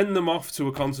 send them off to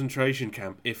a concentration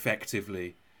camp,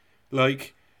 effectively.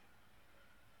 Like,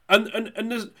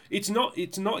 And it's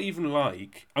not even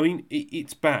like, I mean,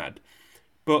 it's bad,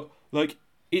 but like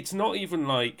it's not even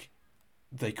like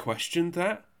they questioned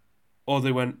that, or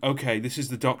they went, okay, this is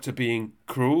the Doctor being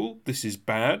cruel, this is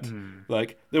bad.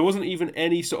 Like there wasn't even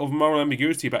any sort of moral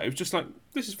ambiguity about it. It was just like,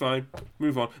 this is fine,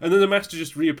 move on. And then the Master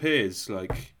just reappears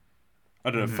like,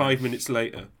 I don't know, 5 minutes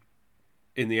later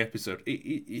in the episode.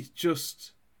 It's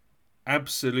just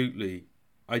absolutely,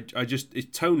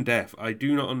 it's tone deaf. I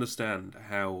do not understand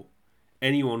how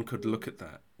anyone could look at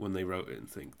that when they wrote it and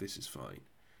think this is fine.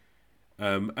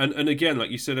 And again,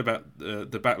 like you said about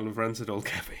the Battle of Rancid Old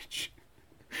Cabbage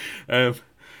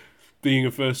being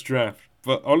a first draft.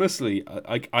 But honestly,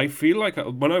 I feel like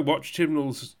when I watch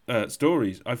Chibnall's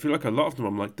stories, I feel like a lot of them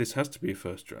I'm like, this has to be a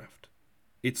first draft.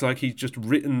 It's like he's just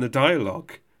written the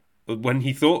dialogue when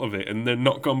he thought of it and then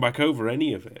not gone back over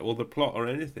any of it or the plot or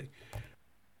anything.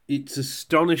 It's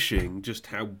astonishing just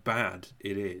how bad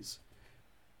it is.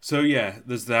 So yeah,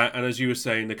 there's that, and as you were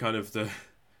saying, the kind of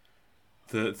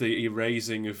the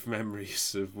erasing of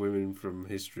memories of women from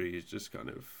history is just kind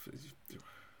of,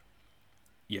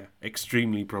 yeah,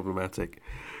 extremely problematic,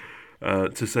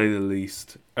 to say the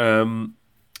least. And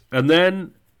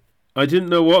then I didn't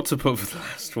know what to put for the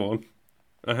last one.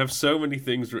 I have so many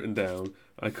things written down,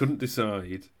 I couldn't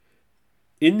decide.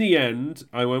 In the end,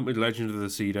 I went with Legend of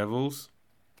the Sea Devils.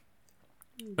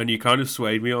 And you kind of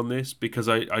swayed me on this, because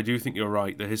I do think you're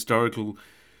right. The historical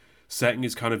setting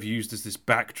is kind of used as this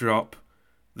backdrop.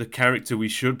 The character we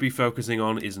should be focusing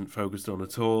on isn't focused on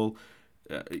at all.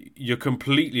 You're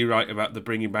completely right about the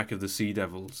bringing back of the Sea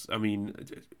Devils. I mean,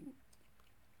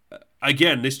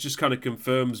 again, this just kind of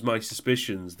confirms my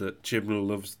suspicions that Chibnall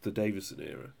loves the Davison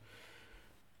era.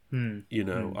 You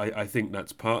know, I think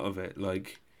that's part of it.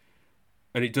 Like,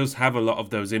 and it does have a lot of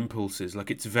those impulses.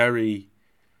 Like,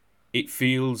 it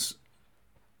feels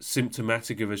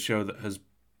symptomatic of a show that has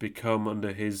become,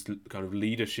 under his kind of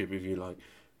leadership, if you like,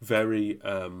 very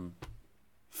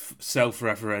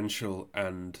self-referential,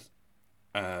 and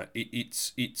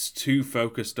it's too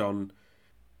focused on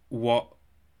what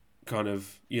kind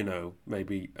of, you know,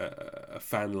 maybe a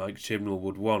fan like Chibnall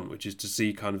would want, which is to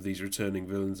see kind of these returning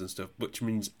villains and stuff, which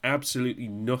means absolutely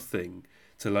nothing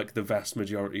to like the vast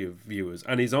majority of viewers,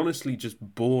 and is honestly just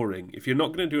boring. If you're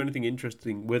not going to do anything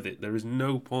interesting with it, there is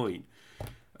no point.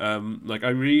 Like, I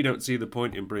really don't see the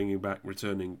point in bringing back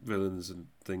returning villains and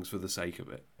things for the sake of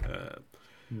it,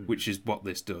 which is what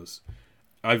this does.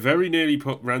 I very nearly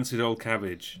put Rancid Old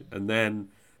Cabbage, and then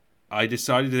I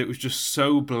decided that it was just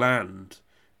so bland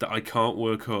that I can't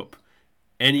work up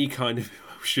any kind of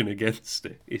emotion against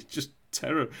it. It's just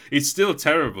terrible. It's still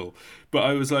terrible, but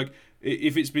I was like,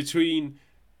 if it's between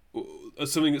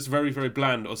something that's very, very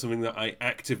bland or something that I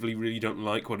actively really don't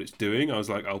like what it's doing, I was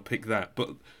like, I'll pick that. But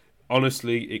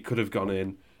honestly, it could have gone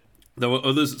in. There were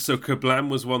others. So Kablam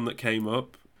was one that came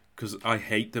up, because I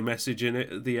hate the message in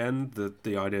it at the end,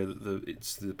 the idea that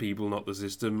it's the people, not the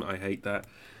system. I hate that.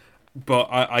 But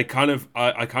I kind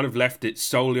of left it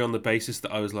solely on the basis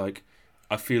that I was like,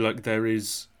 I feel like there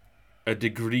is a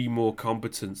degree more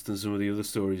competence than some of the other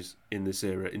stories in this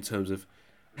era in terms of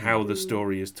how the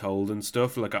story is told and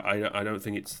stuff. Like, I don't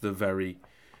think it's the very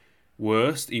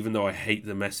worst, even though I hate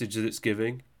the message that it's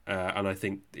giving, and I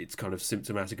think it's kind of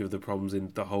symptomatic of the problems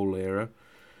in the whole era.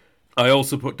 I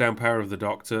also put down Power of the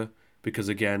Doctor, because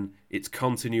again, it's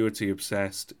continuity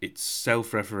obsessed, it's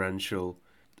self-referential.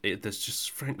 There's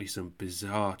just frankly some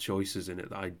bizarre choices in it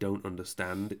that I don't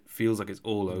understand. It feels like it's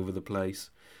all over the place.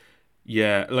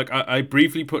 Yeah, like I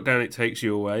briefly put down It Takes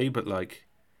You Away, but like,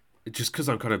 just because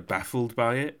I'm kind of baffled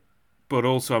by it. But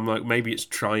also I'm like, maybe it's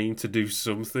trying to do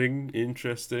something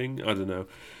interesting. I don't know.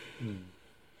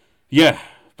 Yeah,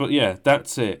 but yeah,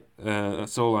 that's it.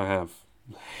 That's all I have.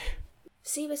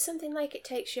 See, with something like It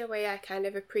Takes You Away, I kind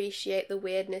of appreciate the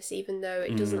weirdness, even though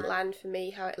it doesn't land for me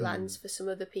how it lands for some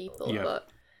other people. Yeah. But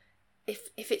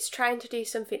if it's trying to do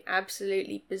something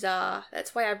absolutely bizarre,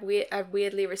 that's why I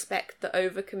weirdly respect the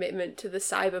overcommitment to the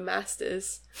Cyber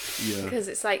Masters. Yeah. Because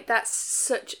it's like, that's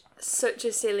such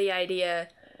a silly idea,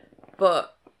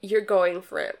 but you're going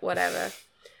for it, whatever.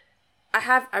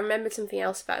 I remembered something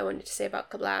else that I wanted to say about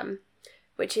Kablam,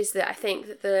 which is that I think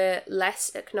that the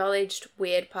less acknowledged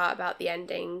weird part about the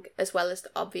ending, as well as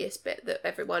the obvious bit that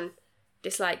everyone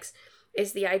dislikes,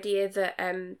 is the idea that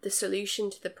the solution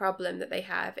to the problem that they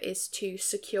have is to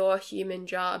secure human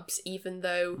jobs, even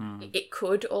though it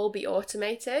could all be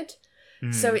automated.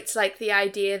 So it's like the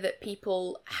idea that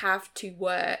people have to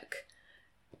work,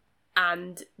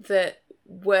 and that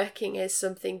working is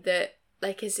something that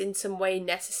like is in some way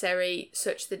necessary,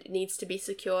 such that it needs to be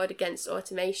secured against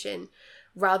automation,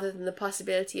 rather than the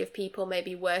possibility of people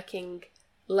maybe working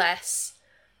less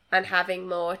and having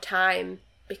more time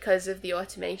because of the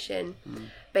automation,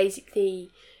 basically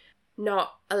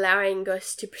not allowing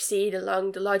us to proceed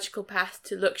along the logical path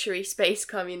to luxury space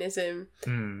communism,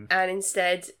 and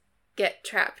instead get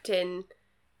trapped in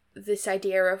this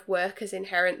idea of work as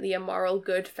inherently a moral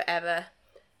good forever,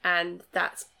 and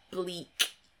that's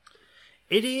bleak.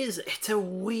 It is. It's a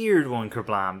weird one,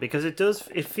 Kerblam, because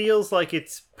it feels like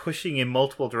it's pushing in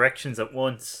multiple directions at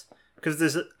once. Because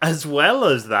there's, as well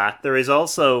as that, there is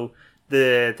also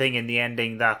the thing in the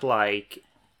ending that, like,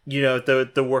 you know,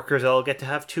 the workers all get to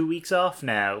have 2 weeks off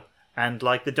now, and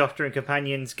like the Doctor and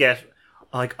companions get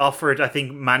like offered, I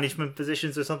think, management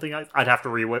positions or something. I'd have to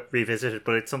revisit it,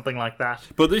 but it's something like that.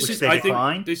 But this is, I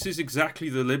think, this is exactly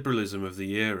the liberalism of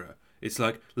the era. It's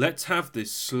like, let's have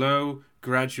this slow,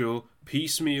 gradual,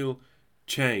 piecemeal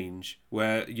change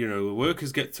where, you know, the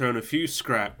workers get thrown a few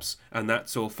scraps and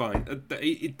that's all fine.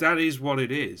 That is what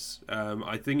it is.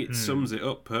 I think it sums it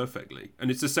up perfectly. And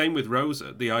it's the same with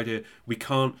Rosa. The idea we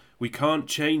can't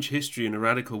change history in a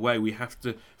radical way. We have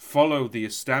to follow the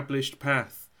established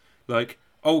path. Like,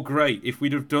 oh great, if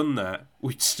we'd have done that,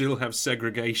 we'd still have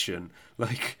segregation.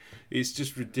 Like, it's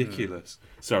just ridiculous.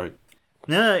 Sorry.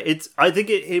 No, I think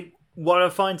it what I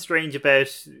find strange about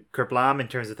Kerblam in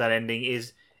terms of that ending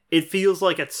is it feels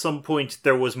like at some point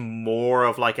there was more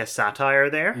of like a satire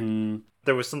there.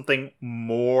 There was something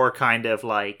more kind of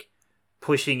like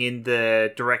pushing in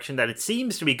the direction that it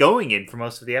seems to be going in for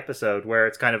most of the episode, where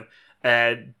it's kind of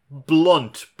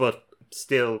blunt but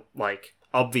still like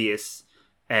obvious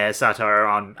satire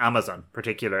on Amazon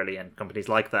particularly and companies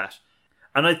like that.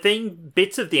 And I think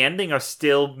bits of the ending are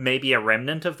still maybe a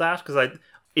remnant of that, because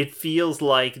it feels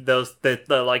like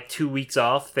the like 2 weeks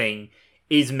off thing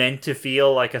is meant to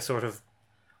feel like a sort of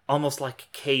almost like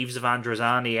Caves of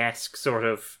Androzani-esque sort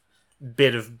of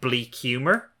bit of bleak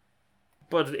humor,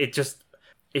 but it just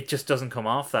doesn't come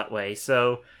off that way.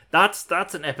 So that's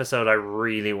an episode I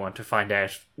really want to find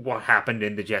out what happened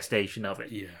in the gestation of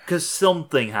it, because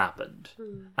something happened,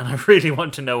 and I really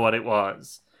want to know what it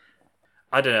was.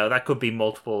 I don't know, that could be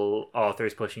multiple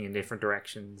authors pushing in different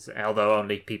directions, although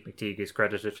only Pete McTeague is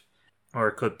credited. Or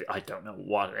it could be, I don't know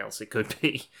what else it could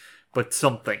be, but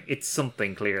something. It's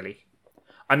something, clearly.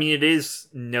 I mean, it is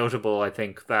notable, I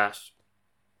think, that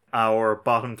our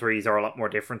bottom threes are a lot more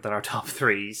different than our top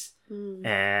threes,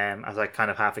 as I kind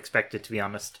of half expected, to be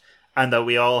honest. And that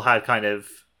we all had kind of...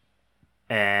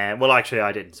 well, actually,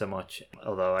 I didn't so much,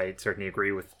 although I certainly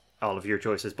agree with all of your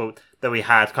choices, but that we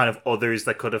had kind of others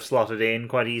that could have slotted in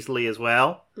quite easily as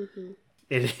well.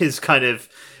 It is kind of,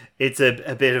 it's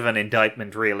a bit of an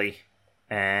indictment, really,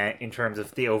 in terms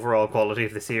of the overall quality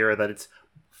of this era, that it's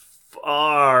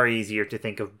far easier to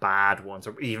think of bad ones,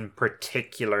 or even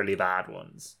particularly bad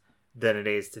ones, than it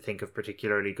is to think of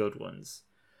particularly good ones.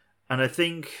 And I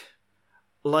think,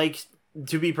 like,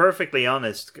 to be perfectly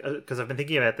honest, because I've been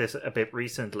thinking about this a bit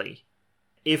recently,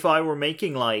 if I were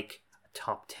making, like,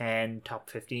 top 10, top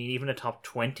 15, even a top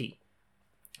 20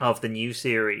 of the new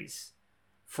series,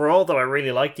 for all that I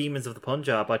really like Demons of the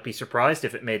Punjab, I'd be surprised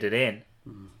if it made it in.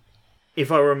 If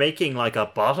I were making like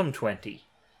a bottom 20,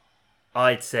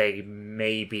 I'd say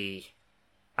maybe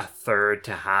a third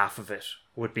to half of it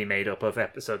would be made up of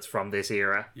episodes from this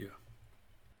era.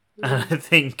 And I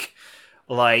think,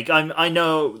 like, I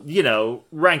know, you know,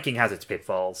 ranking has its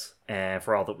pitfalls,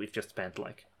 for all that we've just spent,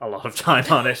 like, a lot of time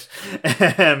on it.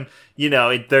 You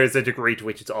know, there's a degree to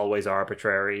which it's always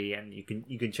arbitrary, and you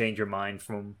can change your mind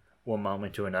from one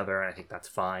moment to another, and I think that's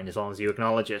fine, as long as you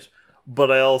acknowledge it.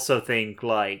 But I also think,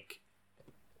 like,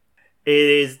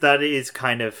 that is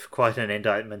kind of quite an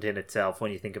indictment in itself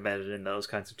when you think about it in those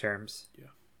kinds of terms.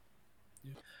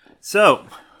 So...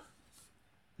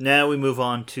 now we move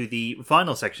on to the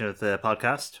final section of the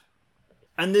podcast.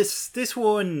 And this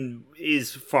one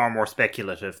is far more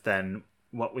speculative than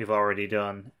what we've already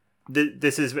done.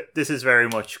 This is very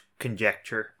much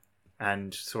conjecture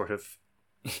and sort of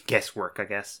guesswork, I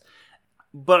guess.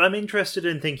 But I'm interested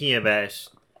in thinking about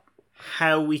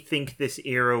how we think this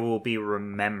era will be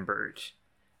remembered.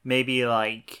 Maybe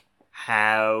like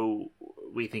how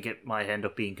we think it might end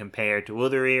up being compared to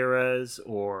other eras,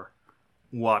 or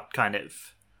what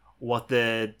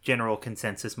the general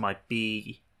consensus might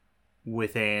be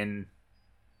within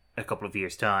a couple of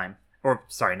years' time. Or,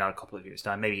 sorry, not a couple of years'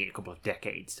 time, maybe a couple of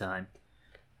decades' time.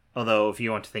 Although, if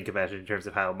you want to think about it in terms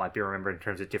of how it might be remembered in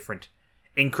terms of different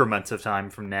increments of time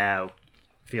from now,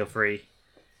 feel free.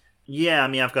 Yeah, I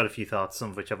mean, I've got a few thoughts,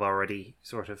 some of which I've already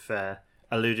sort of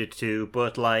alluded to,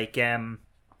 but like, I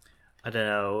don't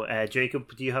know,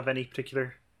 Jacob, do you have anything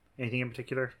in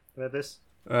particular about this?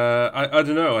 I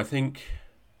don't know, I think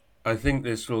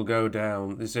this era will go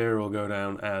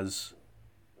down as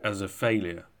as a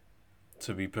failure.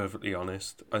 To be perfectly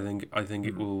honest, I think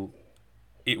it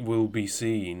will be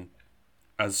seen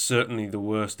as certainly the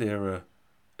worst era,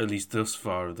 at least thus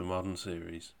far, of the modern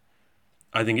series.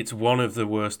 I think it's one of the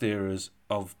worst eras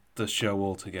of the show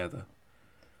altogether.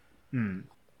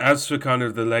 As for kind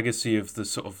of the legacy of the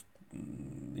sort of,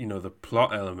 the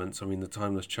plot elements, I mean, the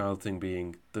Timeless Child thing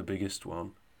being the biggest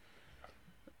one,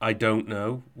 I don't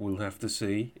know. We'll have to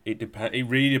see. It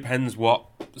really depends what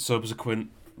subsequent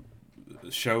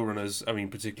showrunners, I mean,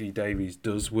 particularly Davies,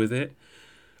 does with it.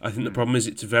 I think the problem is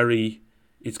it's going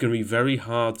to be very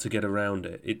hard to get around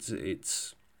it.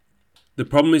 The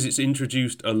problem is it's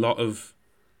introduced a lot of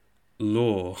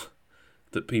lore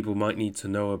that people might need to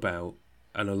know about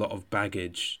and a lot of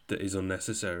baggage that is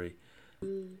unnecessary.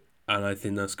 And I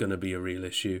think that's going to be a real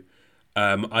issue.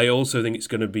 I also think it's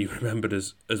going to be remembered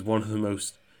as one of the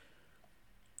most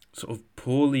sort of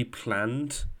poorly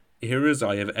planned eras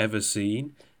I have ever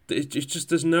seen. It's just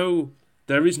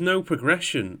there is no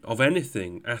progression of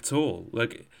anything at all.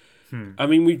 Like, I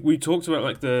mean, we talked about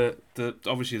like the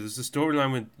obviously there's the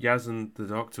storyline with Yaz and the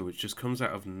Doctor, which just comes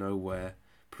out of nowhere,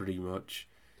 pretty much.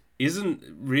 Isn't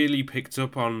really picked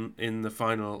up on in the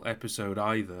final episode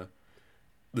either.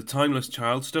 The Timeless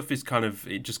Child stuff is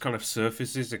it just kind of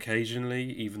surfaces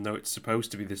occasionally, even though it's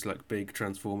supposed to be this like big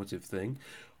transformative thing.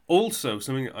 Also,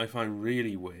 something that I find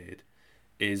really weird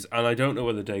is, and I don't know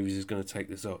whether Davies is going to take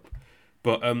this up,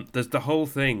 but there's the whole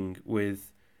thing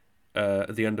with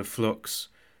at the end of Flux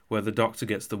where the Doctor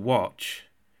gets the watch,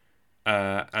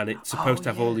 and it's supposed to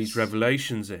have all these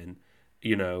revelations in,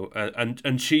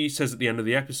 and she says at the end of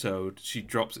the episode, she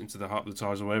drops into the heart of the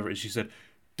TARDIS or whatever it is, she said,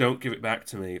 "Don't give it back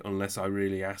to me unless I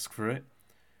really ask for it."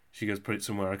 She goes, "Put it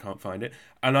somewhere I can't find it."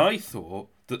 And I thought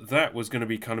that was going to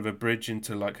be kind of a bridge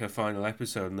into like her final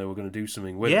episode and they were going to do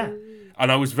something with it.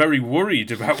 And I was very worried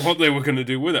about what they were going to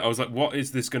do with it. I was like, what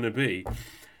is this going to be?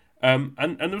 And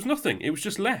there was nothing. It was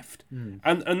just left.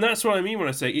 And that's what I mean when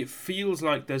I say it feels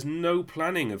like there's no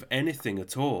planning of anything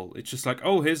at all. It's just like,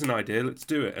 oh, here's an idea, let's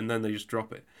do it. And then they just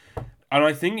drop it. And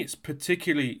I think it's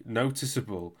particularly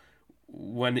noticeable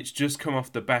when it's just come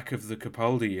off the back of the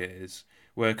Capaldi years,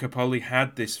 where Capaldi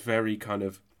had this very kind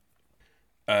of,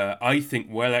 I think,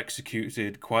 well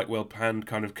executed, quite well planned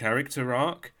kind of character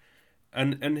arc,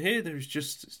 and here it's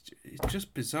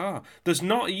just bizarre. There's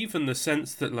not even the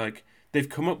sense that like they've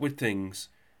come up with things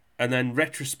and then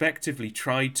retrospectively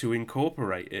tried to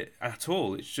incorporate it at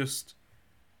all. It's just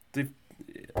I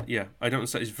don't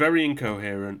say, it's very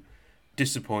incoherent,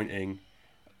 disappointing.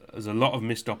 There's a lot of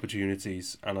missed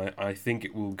opportunities, and I think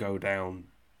it will go down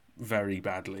very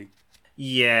badly.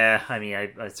 Yeah, I mean,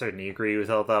 I certainly agree with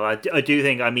all that. I do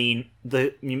think, I mean,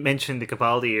 you mentioned the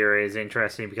Capaldi era is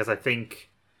interesting because I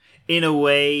think, in a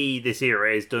way, this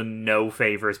era is done no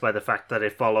favours by the fact that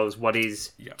it follows what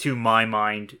is, to my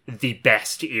mind, the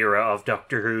best era of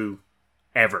Doctor Who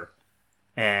ever.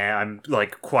 I'm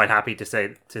like quite happy to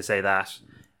say that.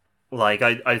 Like,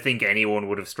 I think anyone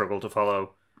would have struggled to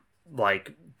follow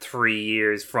like 3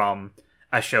 years from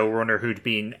a showrunner who'd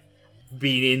been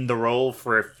in the role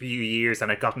for a few years and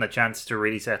had gotten a chance to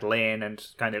really settle in and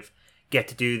kind of get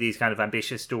to do these kind of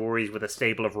ambitious stories with a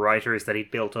stable of writers that he'd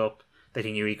built up that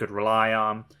he knew he could rely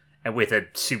on, and with a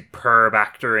superb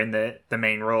actor in the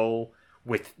main role,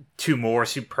 with two more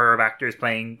superb actors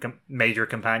playing major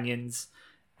companions,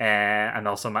 and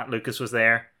also Matt Lucas was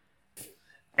there.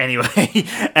 Anyway,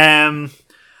 I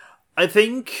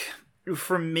think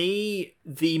for me,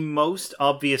 the most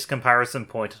obvious comparison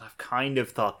point, and I've kind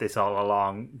of thought this all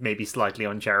along, maybe slightly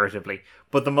uncharitably,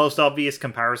 but the most obvious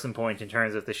comparison point in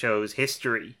terms of the show's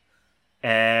history,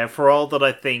 for all that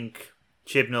I think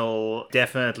Chibnall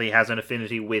definitely has an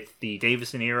affinity with the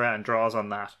Davison era and draws on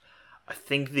that, I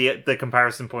think the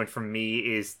comparison point for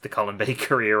me is the Colin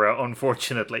Baker era,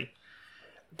 unfortunately.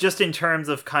 Just in terms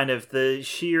of kind of the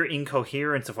sheer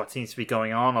incoherence of what seems to be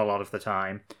going on a lot of the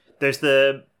time. There's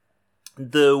the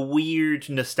weird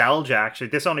nostalgia, actually.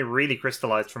 This only really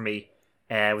crystallized for me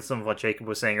with some of what Jacob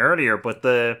was saying earlier, but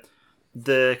the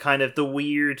kind of the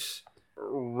weird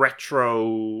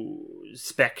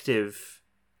retrospective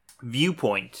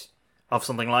viewpoint of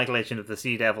something like Legend of the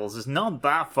Sea Devils is not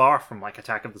that far from like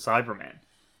Attack of the Cybermen.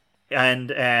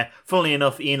 And funnily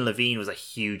enough, Ian Levine was a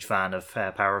huge fan of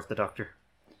Power of the Doctor.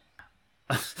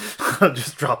 I'll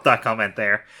just drop that comment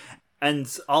there. And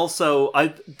also,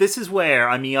 this is where,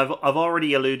 I mean, I've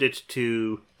already alluded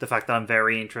to the fact that I'm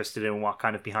very interested in what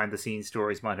kind of behind-the-scenes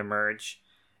stories might emerge.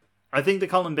 I think the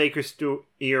Colin Baker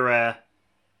era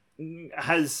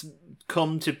has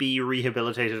come to be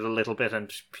rehabilitated a little bit, and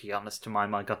to be honest, to my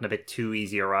mind, gotten a bit too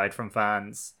easy a ride from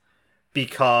fans,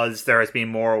 because there has been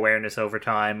more awareness over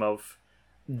time of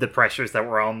the pressures that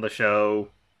were on the show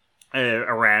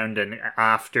around and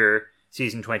after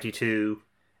season 22,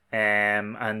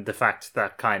 and the fact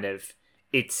that kind of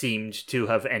it seemed to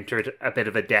have entered a bit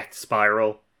of a death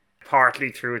spiral,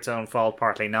 partly through its own fault,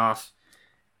 partly not.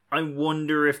 I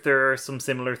wonder if there are some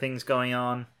similar things going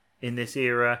on in this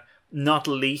era, not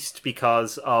least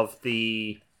because of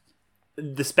the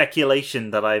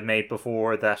speculation that I've made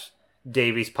before that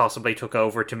Davies possibly took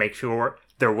over to make sure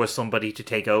there was somebody to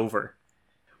take over,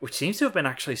 which seems to have been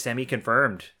actually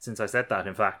semi-confirmed since I said that,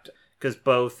 in fact, because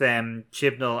both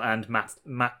Chibnall and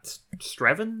Matt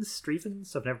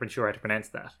Strevens, I've never been sure how to pronounce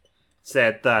that,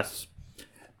 said that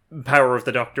Power of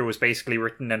the Doctor was basically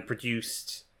written and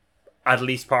produced, at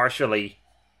least partially,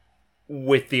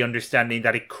 with the understanding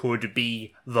that it could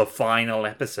be the final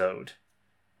episode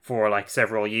for like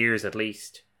several years at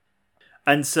least.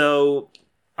 And so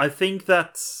I think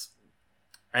that's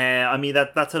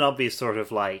that's an obvious sort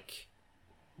of like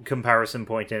comparison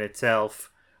point in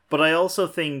itself, but I also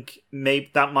think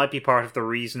maybe that might be part of the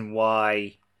reason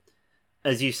why,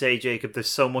 as you say, Jacob, there's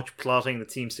so much plotting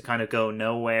that seems to kind of go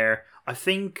nowhere. I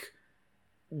think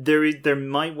there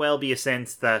might well be a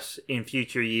sense that in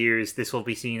future years this will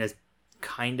be seen as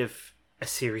kind of a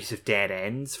series of dead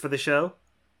ends for the show,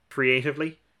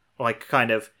 creatively. Like, kind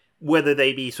of, whether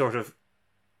they be sort of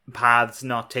paths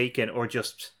not taken or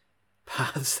just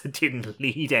paths that didn't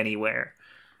lead anywhere.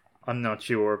 I'm not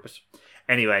sure, but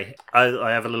anyway,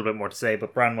 I have a little bit more to say,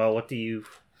 but Branwell, what do you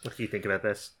think about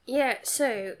this? Yeah,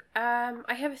 so,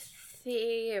 I have a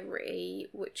theory,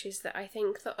 which is that I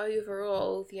think that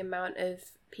overall the amount of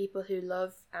people who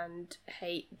love and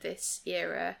hate this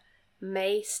era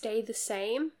may stay the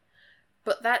same,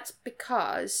 but that's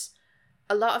because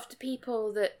a lot of the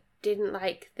people that didn't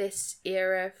like this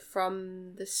era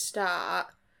from the start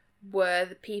were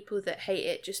the people that hate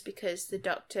it just because the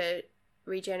Doctor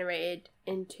regenerated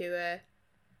into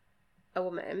a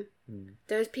woman.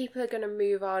 Those people are going to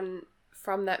move on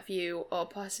from that view, or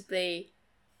possibly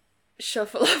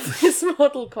shuffle off this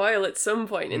model coil at some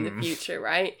point in the future,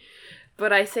 right?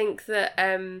 But I think that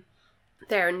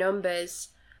their numbers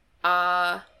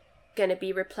are going to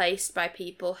be replaced by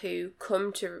people who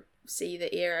come to see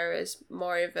the era as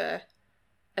more of a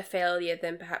failure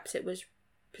than perhaps it was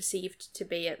perceived to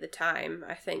be at the time.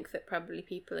 I think that probably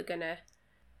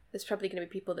there's probably going to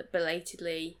be people that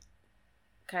belatedly,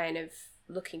 kind of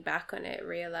looking back on it,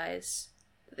 realise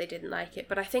that they didn't like it.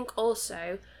 But I think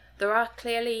also there are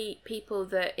clearly people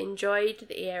that enjoyed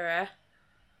the era,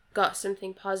 got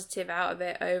something positive out of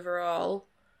it overall,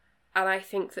 and I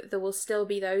think that there will still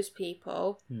be those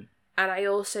people. And I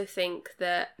also think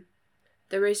that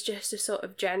there is just a sort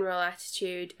of general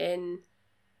attitude in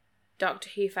Doctor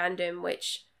Who fandom,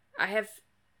 which I have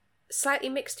slightly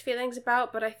mixed feelings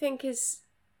about, but I think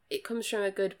it comes from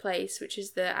a good place, which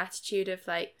is the attitude of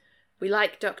like, we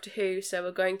like Doctor Who, so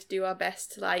we're going to do our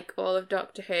best to like all of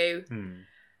Doctor Who.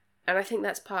 And I think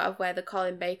that's part of where the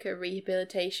Colin Baker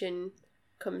rehabilitation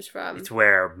comes from. It's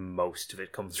where most of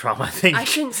it comes from, I think. I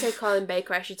shouldn't say Colin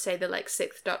Baker, I should say the like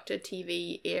 6th Doctor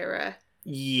TV era.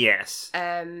 Yes.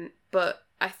 But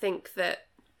I think that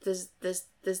there's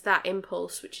that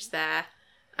impulse which is there,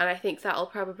 and I think that'll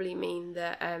probably mean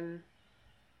that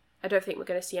I don't think we're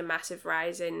going to see a massive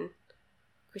rise in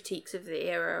critiques of the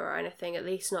era or anything, at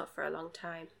least not for a long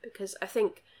time, because I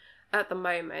think at the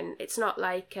moment it's not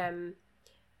like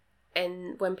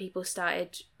when people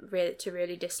started to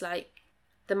really dislike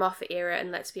the Moffat era,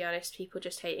 and let's be honest, people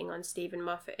just hating on Stephen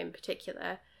Moffat in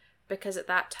particular, because at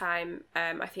that time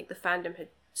I think the fandom had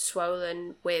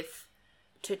swollen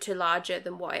to larger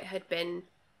than what it had been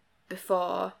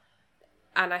before,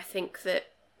 and I think that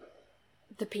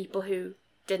the people who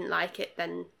didn't like it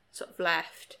then sort of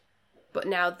left, but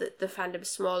now that the fandom's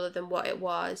smaller than what it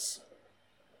was,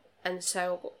 and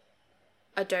so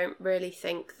I don't really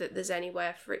think that there's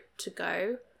anywhere for it to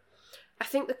go. I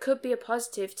think there could be a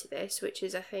positive to this, which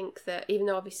is I think that, even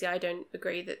though obviously I don't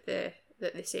agree that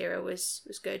this era was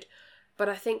good, but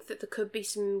I think that there could be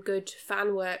some good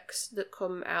fan works that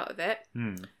come out of it.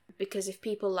 Because if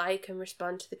people like and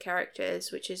respond to the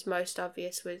characters, which is most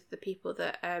obvious with the people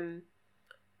that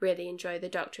really enjoy the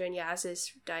Doctor and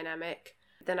Yaz's dynamic,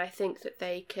 then I think that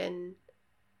they can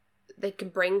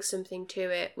bring something to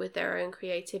it with their own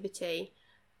creativity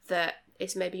that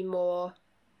is maybe more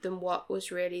than what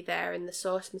was really there in the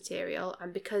source material.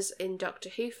 And because in Doctor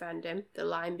Who fandom, the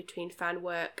line between fan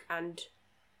work and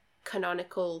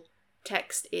canonical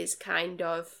text is kind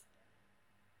of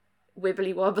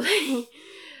wibbly wobbly,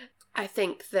 I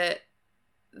think that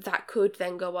could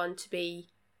then go on to be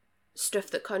stuff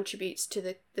that contributes to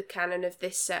the canon of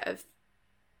this set of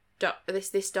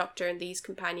this Doctor and these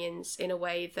companions in a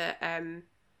way that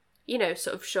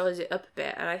sort of shows it up a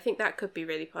bit, and I think that could be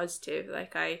really positive.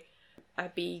 Like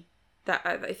I'd be that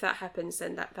if that happens,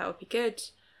 then that would be good.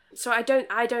 So I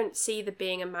don't see there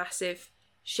being a massive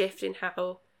shift in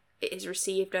how it is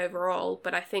received overall,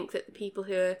 but I think that the people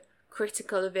who are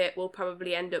critical of it will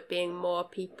probably end up being more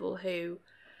people who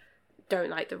don't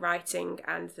like the writing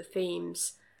and the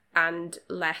themes, and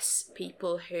less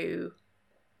people who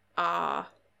are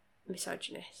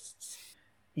misogynists.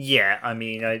 Yeah, I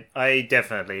mean, I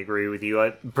definitely agree with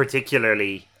you.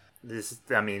 Particularly, this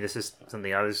is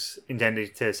something I was intending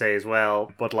to say as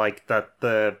well, but like that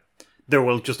there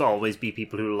will just always be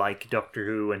people who like Doctor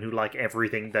Who and who like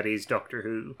everything that is Doctor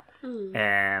Who.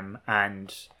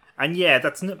 And yeah,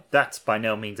 that's by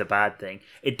no means a bad thing.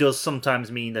 It does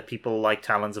sometimes mean that people like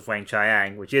Talons of Weng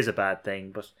Chiang, which is a bad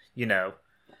thing, but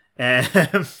at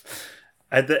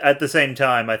the same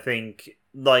time, I think,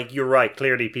 like, you're right,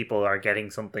 clearly people are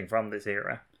getting something from this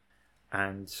era,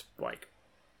 and like,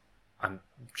 I'm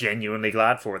genuinely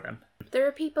glad for them. There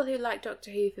are people who like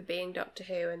Doctor Who for being Doctor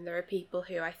Who, and there are people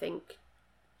who I think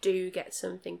do get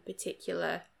something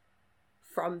particular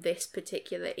from this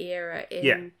particular era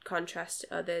in contrast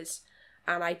to others.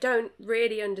 And I don't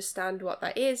really understand what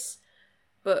that is,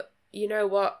 but you know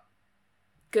what?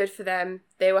 Good for them.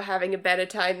 They were having a better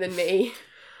time than me.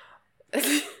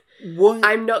 What?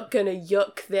 I'm not gonna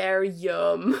yuck their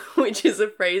yum, which is a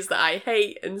phrase that I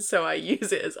hate, and so I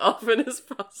use it as often as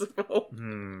possible.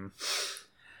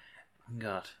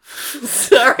 God.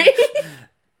 Sorry.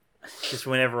 Just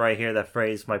whenever I hear that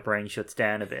phrase, my brain shuts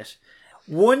down a bit.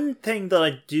 One thing that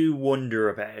I do wonder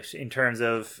about in terms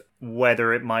of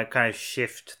whether it might kind of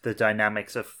shift the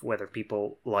dynamics of whether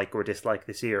people like or dislike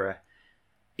this era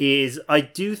is I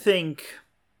do think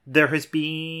there has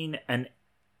been an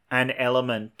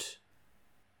element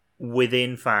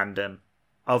within fandom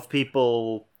of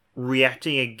people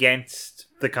reacting against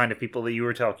the kind of people that you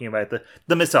were talking about,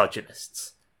 the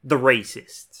misogynists, the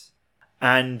racists,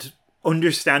 and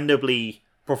understandably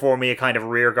performing a kind of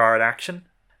rearguard action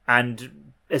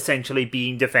and essentially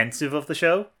being defensive of the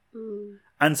show.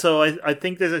 And so I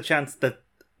think there's a chance that,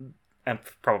 and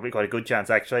probably quite a good chance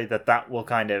actually, that will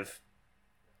kind of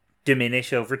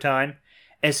diminish over time.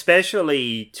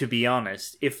 Especially, to be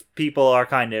honest, if people are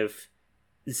kind of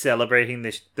celebrating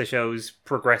the show's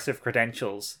progressive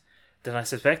credentials, then I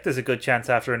suspect there's a good chance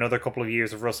after another couple of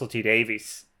years of Russell T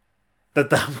Davies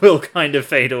that will kind of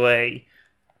fade away.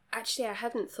 Actually, I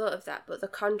hadn't thought of that, but the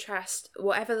contrast,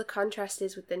 whatever the contrast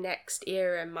is with the next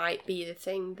era, might be the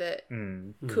thing that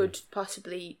could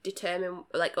possibly determine,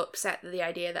 like, upset the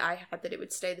idea that I had that it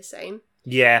would stay the same.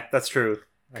 Yeah, that's true.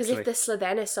 Because if the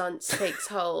Slavenaissance takes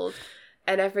hold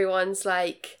and everyone's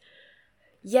like,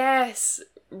 yes,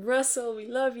 Russell, we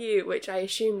love you, which I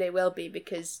assume they will be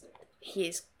because he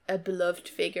is a beloved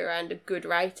figure and a good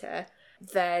writer,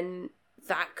 then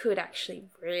that could actually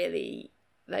really,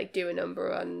 like, do a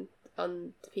number on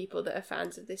the people that are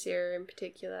fans of this era in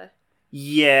particular.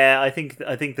 Yeah, I think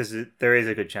there is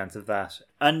a good chance of that,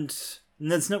 and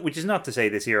that's not, which is not to say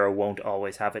this era won't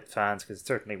always have its fans, because it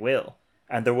certainly will,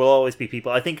 and there will always be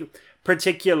people. I think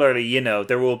particularly,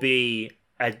 there will be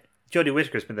Jodie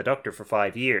Whittaker's been the Doctor for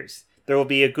 5 years. There will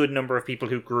be a good number of people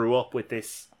who grew up with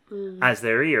this as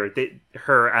their era,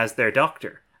 her as their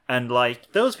Doctor, and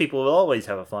like those people will always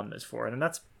have a fondness for it, and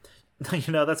that's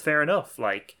that's fair enough.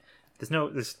 Like there's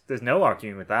no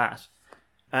arguing with that,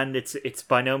 and it's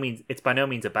by no means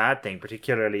a bad thing,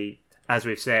 particularly as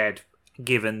we've said,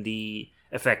 given the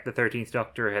effect the 13th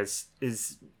Doctor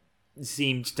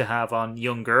seemed to have on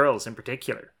young girls in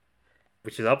particular,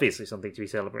 which is obviously something to be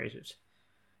celebrated.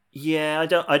 Yeah,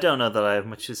 I don't know that I have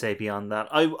much to say beyond that.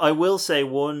 I will say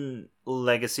one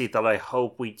legacy that I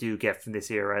hope we do get from this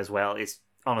era as well is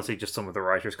honestly just some of the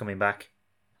writers coming back.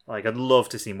 Like, I'd love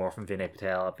to see more from Vinay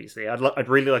Patel, obviously. I'd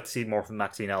really like to see more from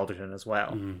Maxine Alderton as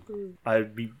well.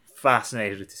 I'd be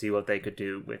fascinated to see what they could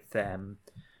do with a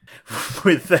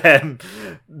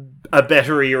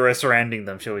better era surrounding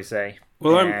them, shall we say.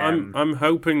 Well, I'm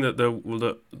hoping that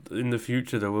that in the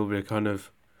future there will be a kind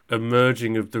of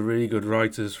emerging of the really good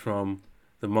writers from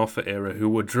the Moffat era who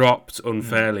were dropped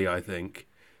unfairly, I think.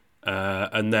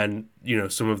 And then,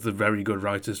 some of the very good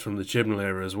writers from the Chibnall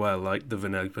era as well, like the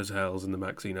Vinay Patels and the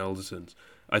Maxine Aldersons.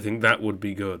 I think that would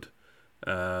be good.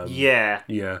 Yeah.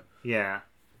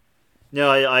 No,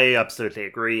 I absolutely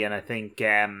agree, and I think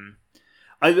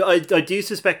I do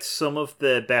suspect some of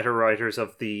the better writers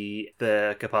of the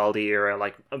Capaldi era,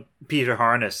 like Peter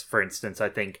Harness, for instance. I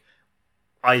think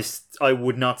I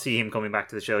would not see him coming back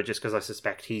to the show just because I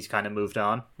suspect he's kind of moved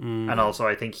on. And also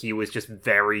I think he was just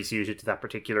very suited to that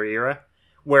particular era.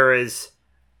 Whereas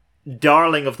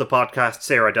darling of the podcast,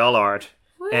 Sarah Dollard,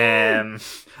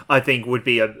 I think would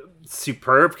be a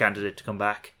superb candidate to come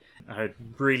back. I'd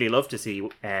really love to see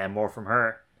more from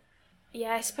her.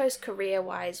 Yeah, I suppose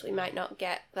career-wise, we might not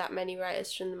get that many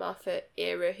writers from the Moffat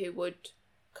era who would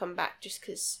come back just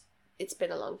because it's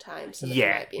been a long time, so they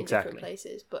might be in different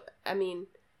places. But, I mean,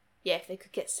 yeah, if they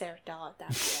could get Sarah Dollard,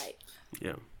 that'd be like...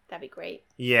 Yeah. That'd be great.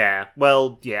 Yeah,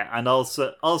 well, yeah, and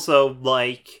also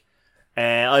like...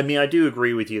 I mean, I do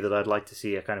agree with you that I'd like to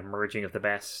see a kind of merging of the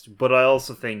best, but I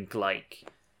also think, like,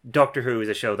 Doctor Who is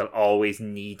a show that always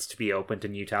needs to be open to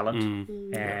new talent.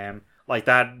 Like,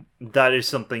 that is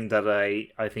something that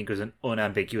I think was an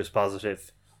unambiguous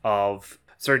positive of,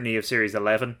 certainly of Series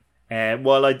 11.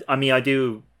 Well, I mean, I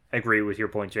do agree with your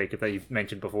point, Jacob, that you've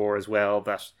mentioned before as well,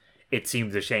 that it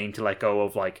seems a shame to let go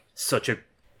of, like, such a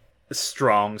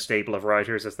strong stable of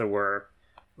writers as there were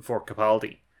for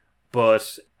Capaldi.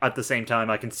 But at the same time,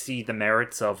 I can see the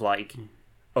merits of, like,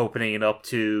 opening it up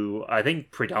to, I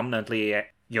think, predominantly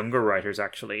younger writers,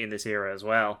 actually, in this era as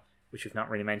well, which we've not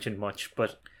really mentioned much.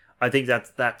 But I think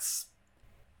that's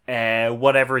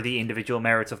whatever the individual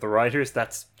merits of the writers,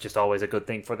 that's just always a good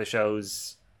thing for the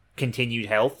show's continued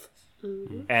health.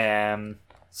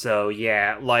 So,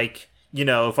 yeah, like, you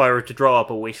know, if I were to draw up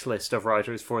a wish list of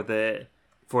writers for the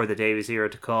Davies era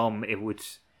to come, it would...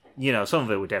 You know, some of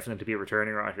it would definitely be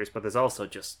returning writers, but there's also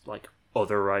just, like,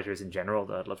 other writers in general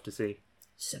that I'd love to see.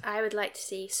 So I would like to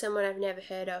see someone I've never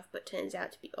heard of, but turns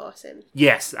out to be awesome.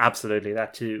 Yes, absolutely,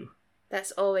 that too.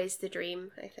 That's always the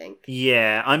dream, I think.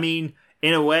 Yeah, I mean,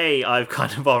 in a way, I've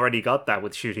kind of already got that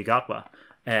with Ncuti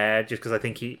Gatwa. Just because I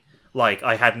think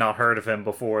I had not heard of him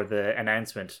before the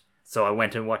announcement, so I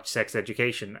went and watched Sex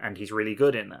Education, and he's really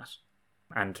good in that.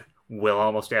 And will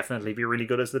almost definitely be really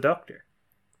good as the Doctor.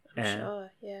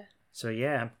 Sure, yeah. So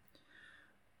yeah,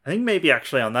 I think maybe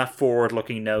actually on that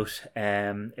forward-looking note,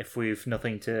 if we've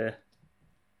nothing to,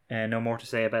 no more to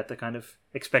say about the kind of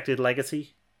expected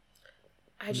legacy.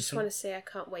 I just want to say I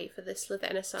can't wait for this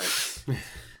Renaissance.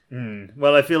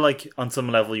 Well, I feel like on some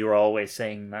level you were always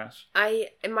saying that.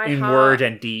 In heart, word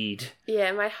and deed.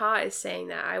 Yeah, my heart is saying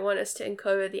that. I want us to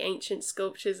uncover the ancient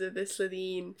sculptures of the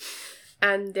Slitheen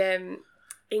and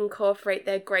incorporate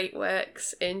their great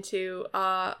works into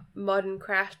our modern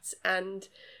crafts and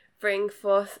bring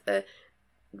forth a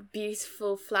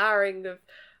beautiful flowering of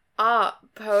art,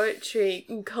 poetry,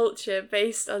 and culture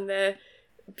based on their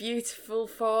beautiful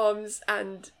forms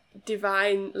and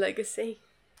divine legacy.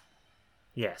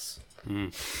 Yes.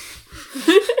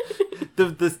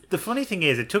 The funny thing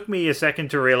is, it took me a second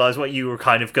to realize what you were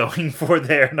kind of going for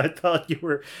there, and I thought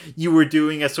you were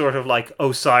doing a sort of like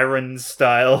Osiren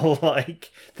style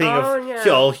like thing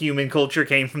all human culture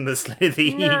came from the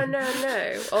Slitheen.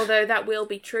 No. Although that will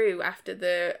be true after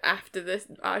the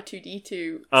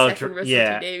R2D2 second Russell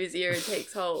T Davies era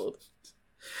takes hold.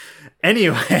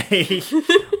 Anyway,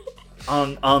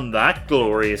 on that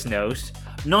glorious note,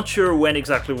 not sure when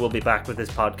exactly we'll be back with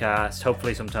this podcast.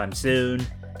 Hopefully sometime soon.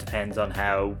 Depends on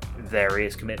how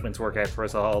various commitments work out for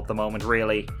us all at the moment,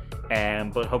 really.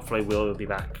 But hopefully we'll be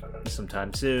back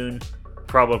sometime soon.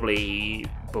 Probably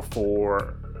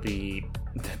before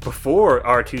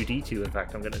R2D2, in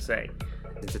fact, I'm going to say.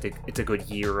 It's a good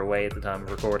year away at the time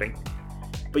of recording.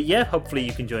 But yeah, hopefully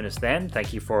you can join us then.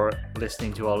 Thank you for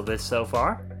listening to all of this so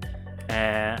far.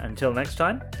 Until next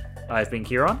time, I've been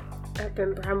Kieran. I've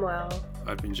been Bramwell.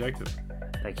 I've been Jacob.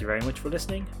 Thank you very much for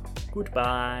listening.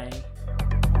 Goodbye.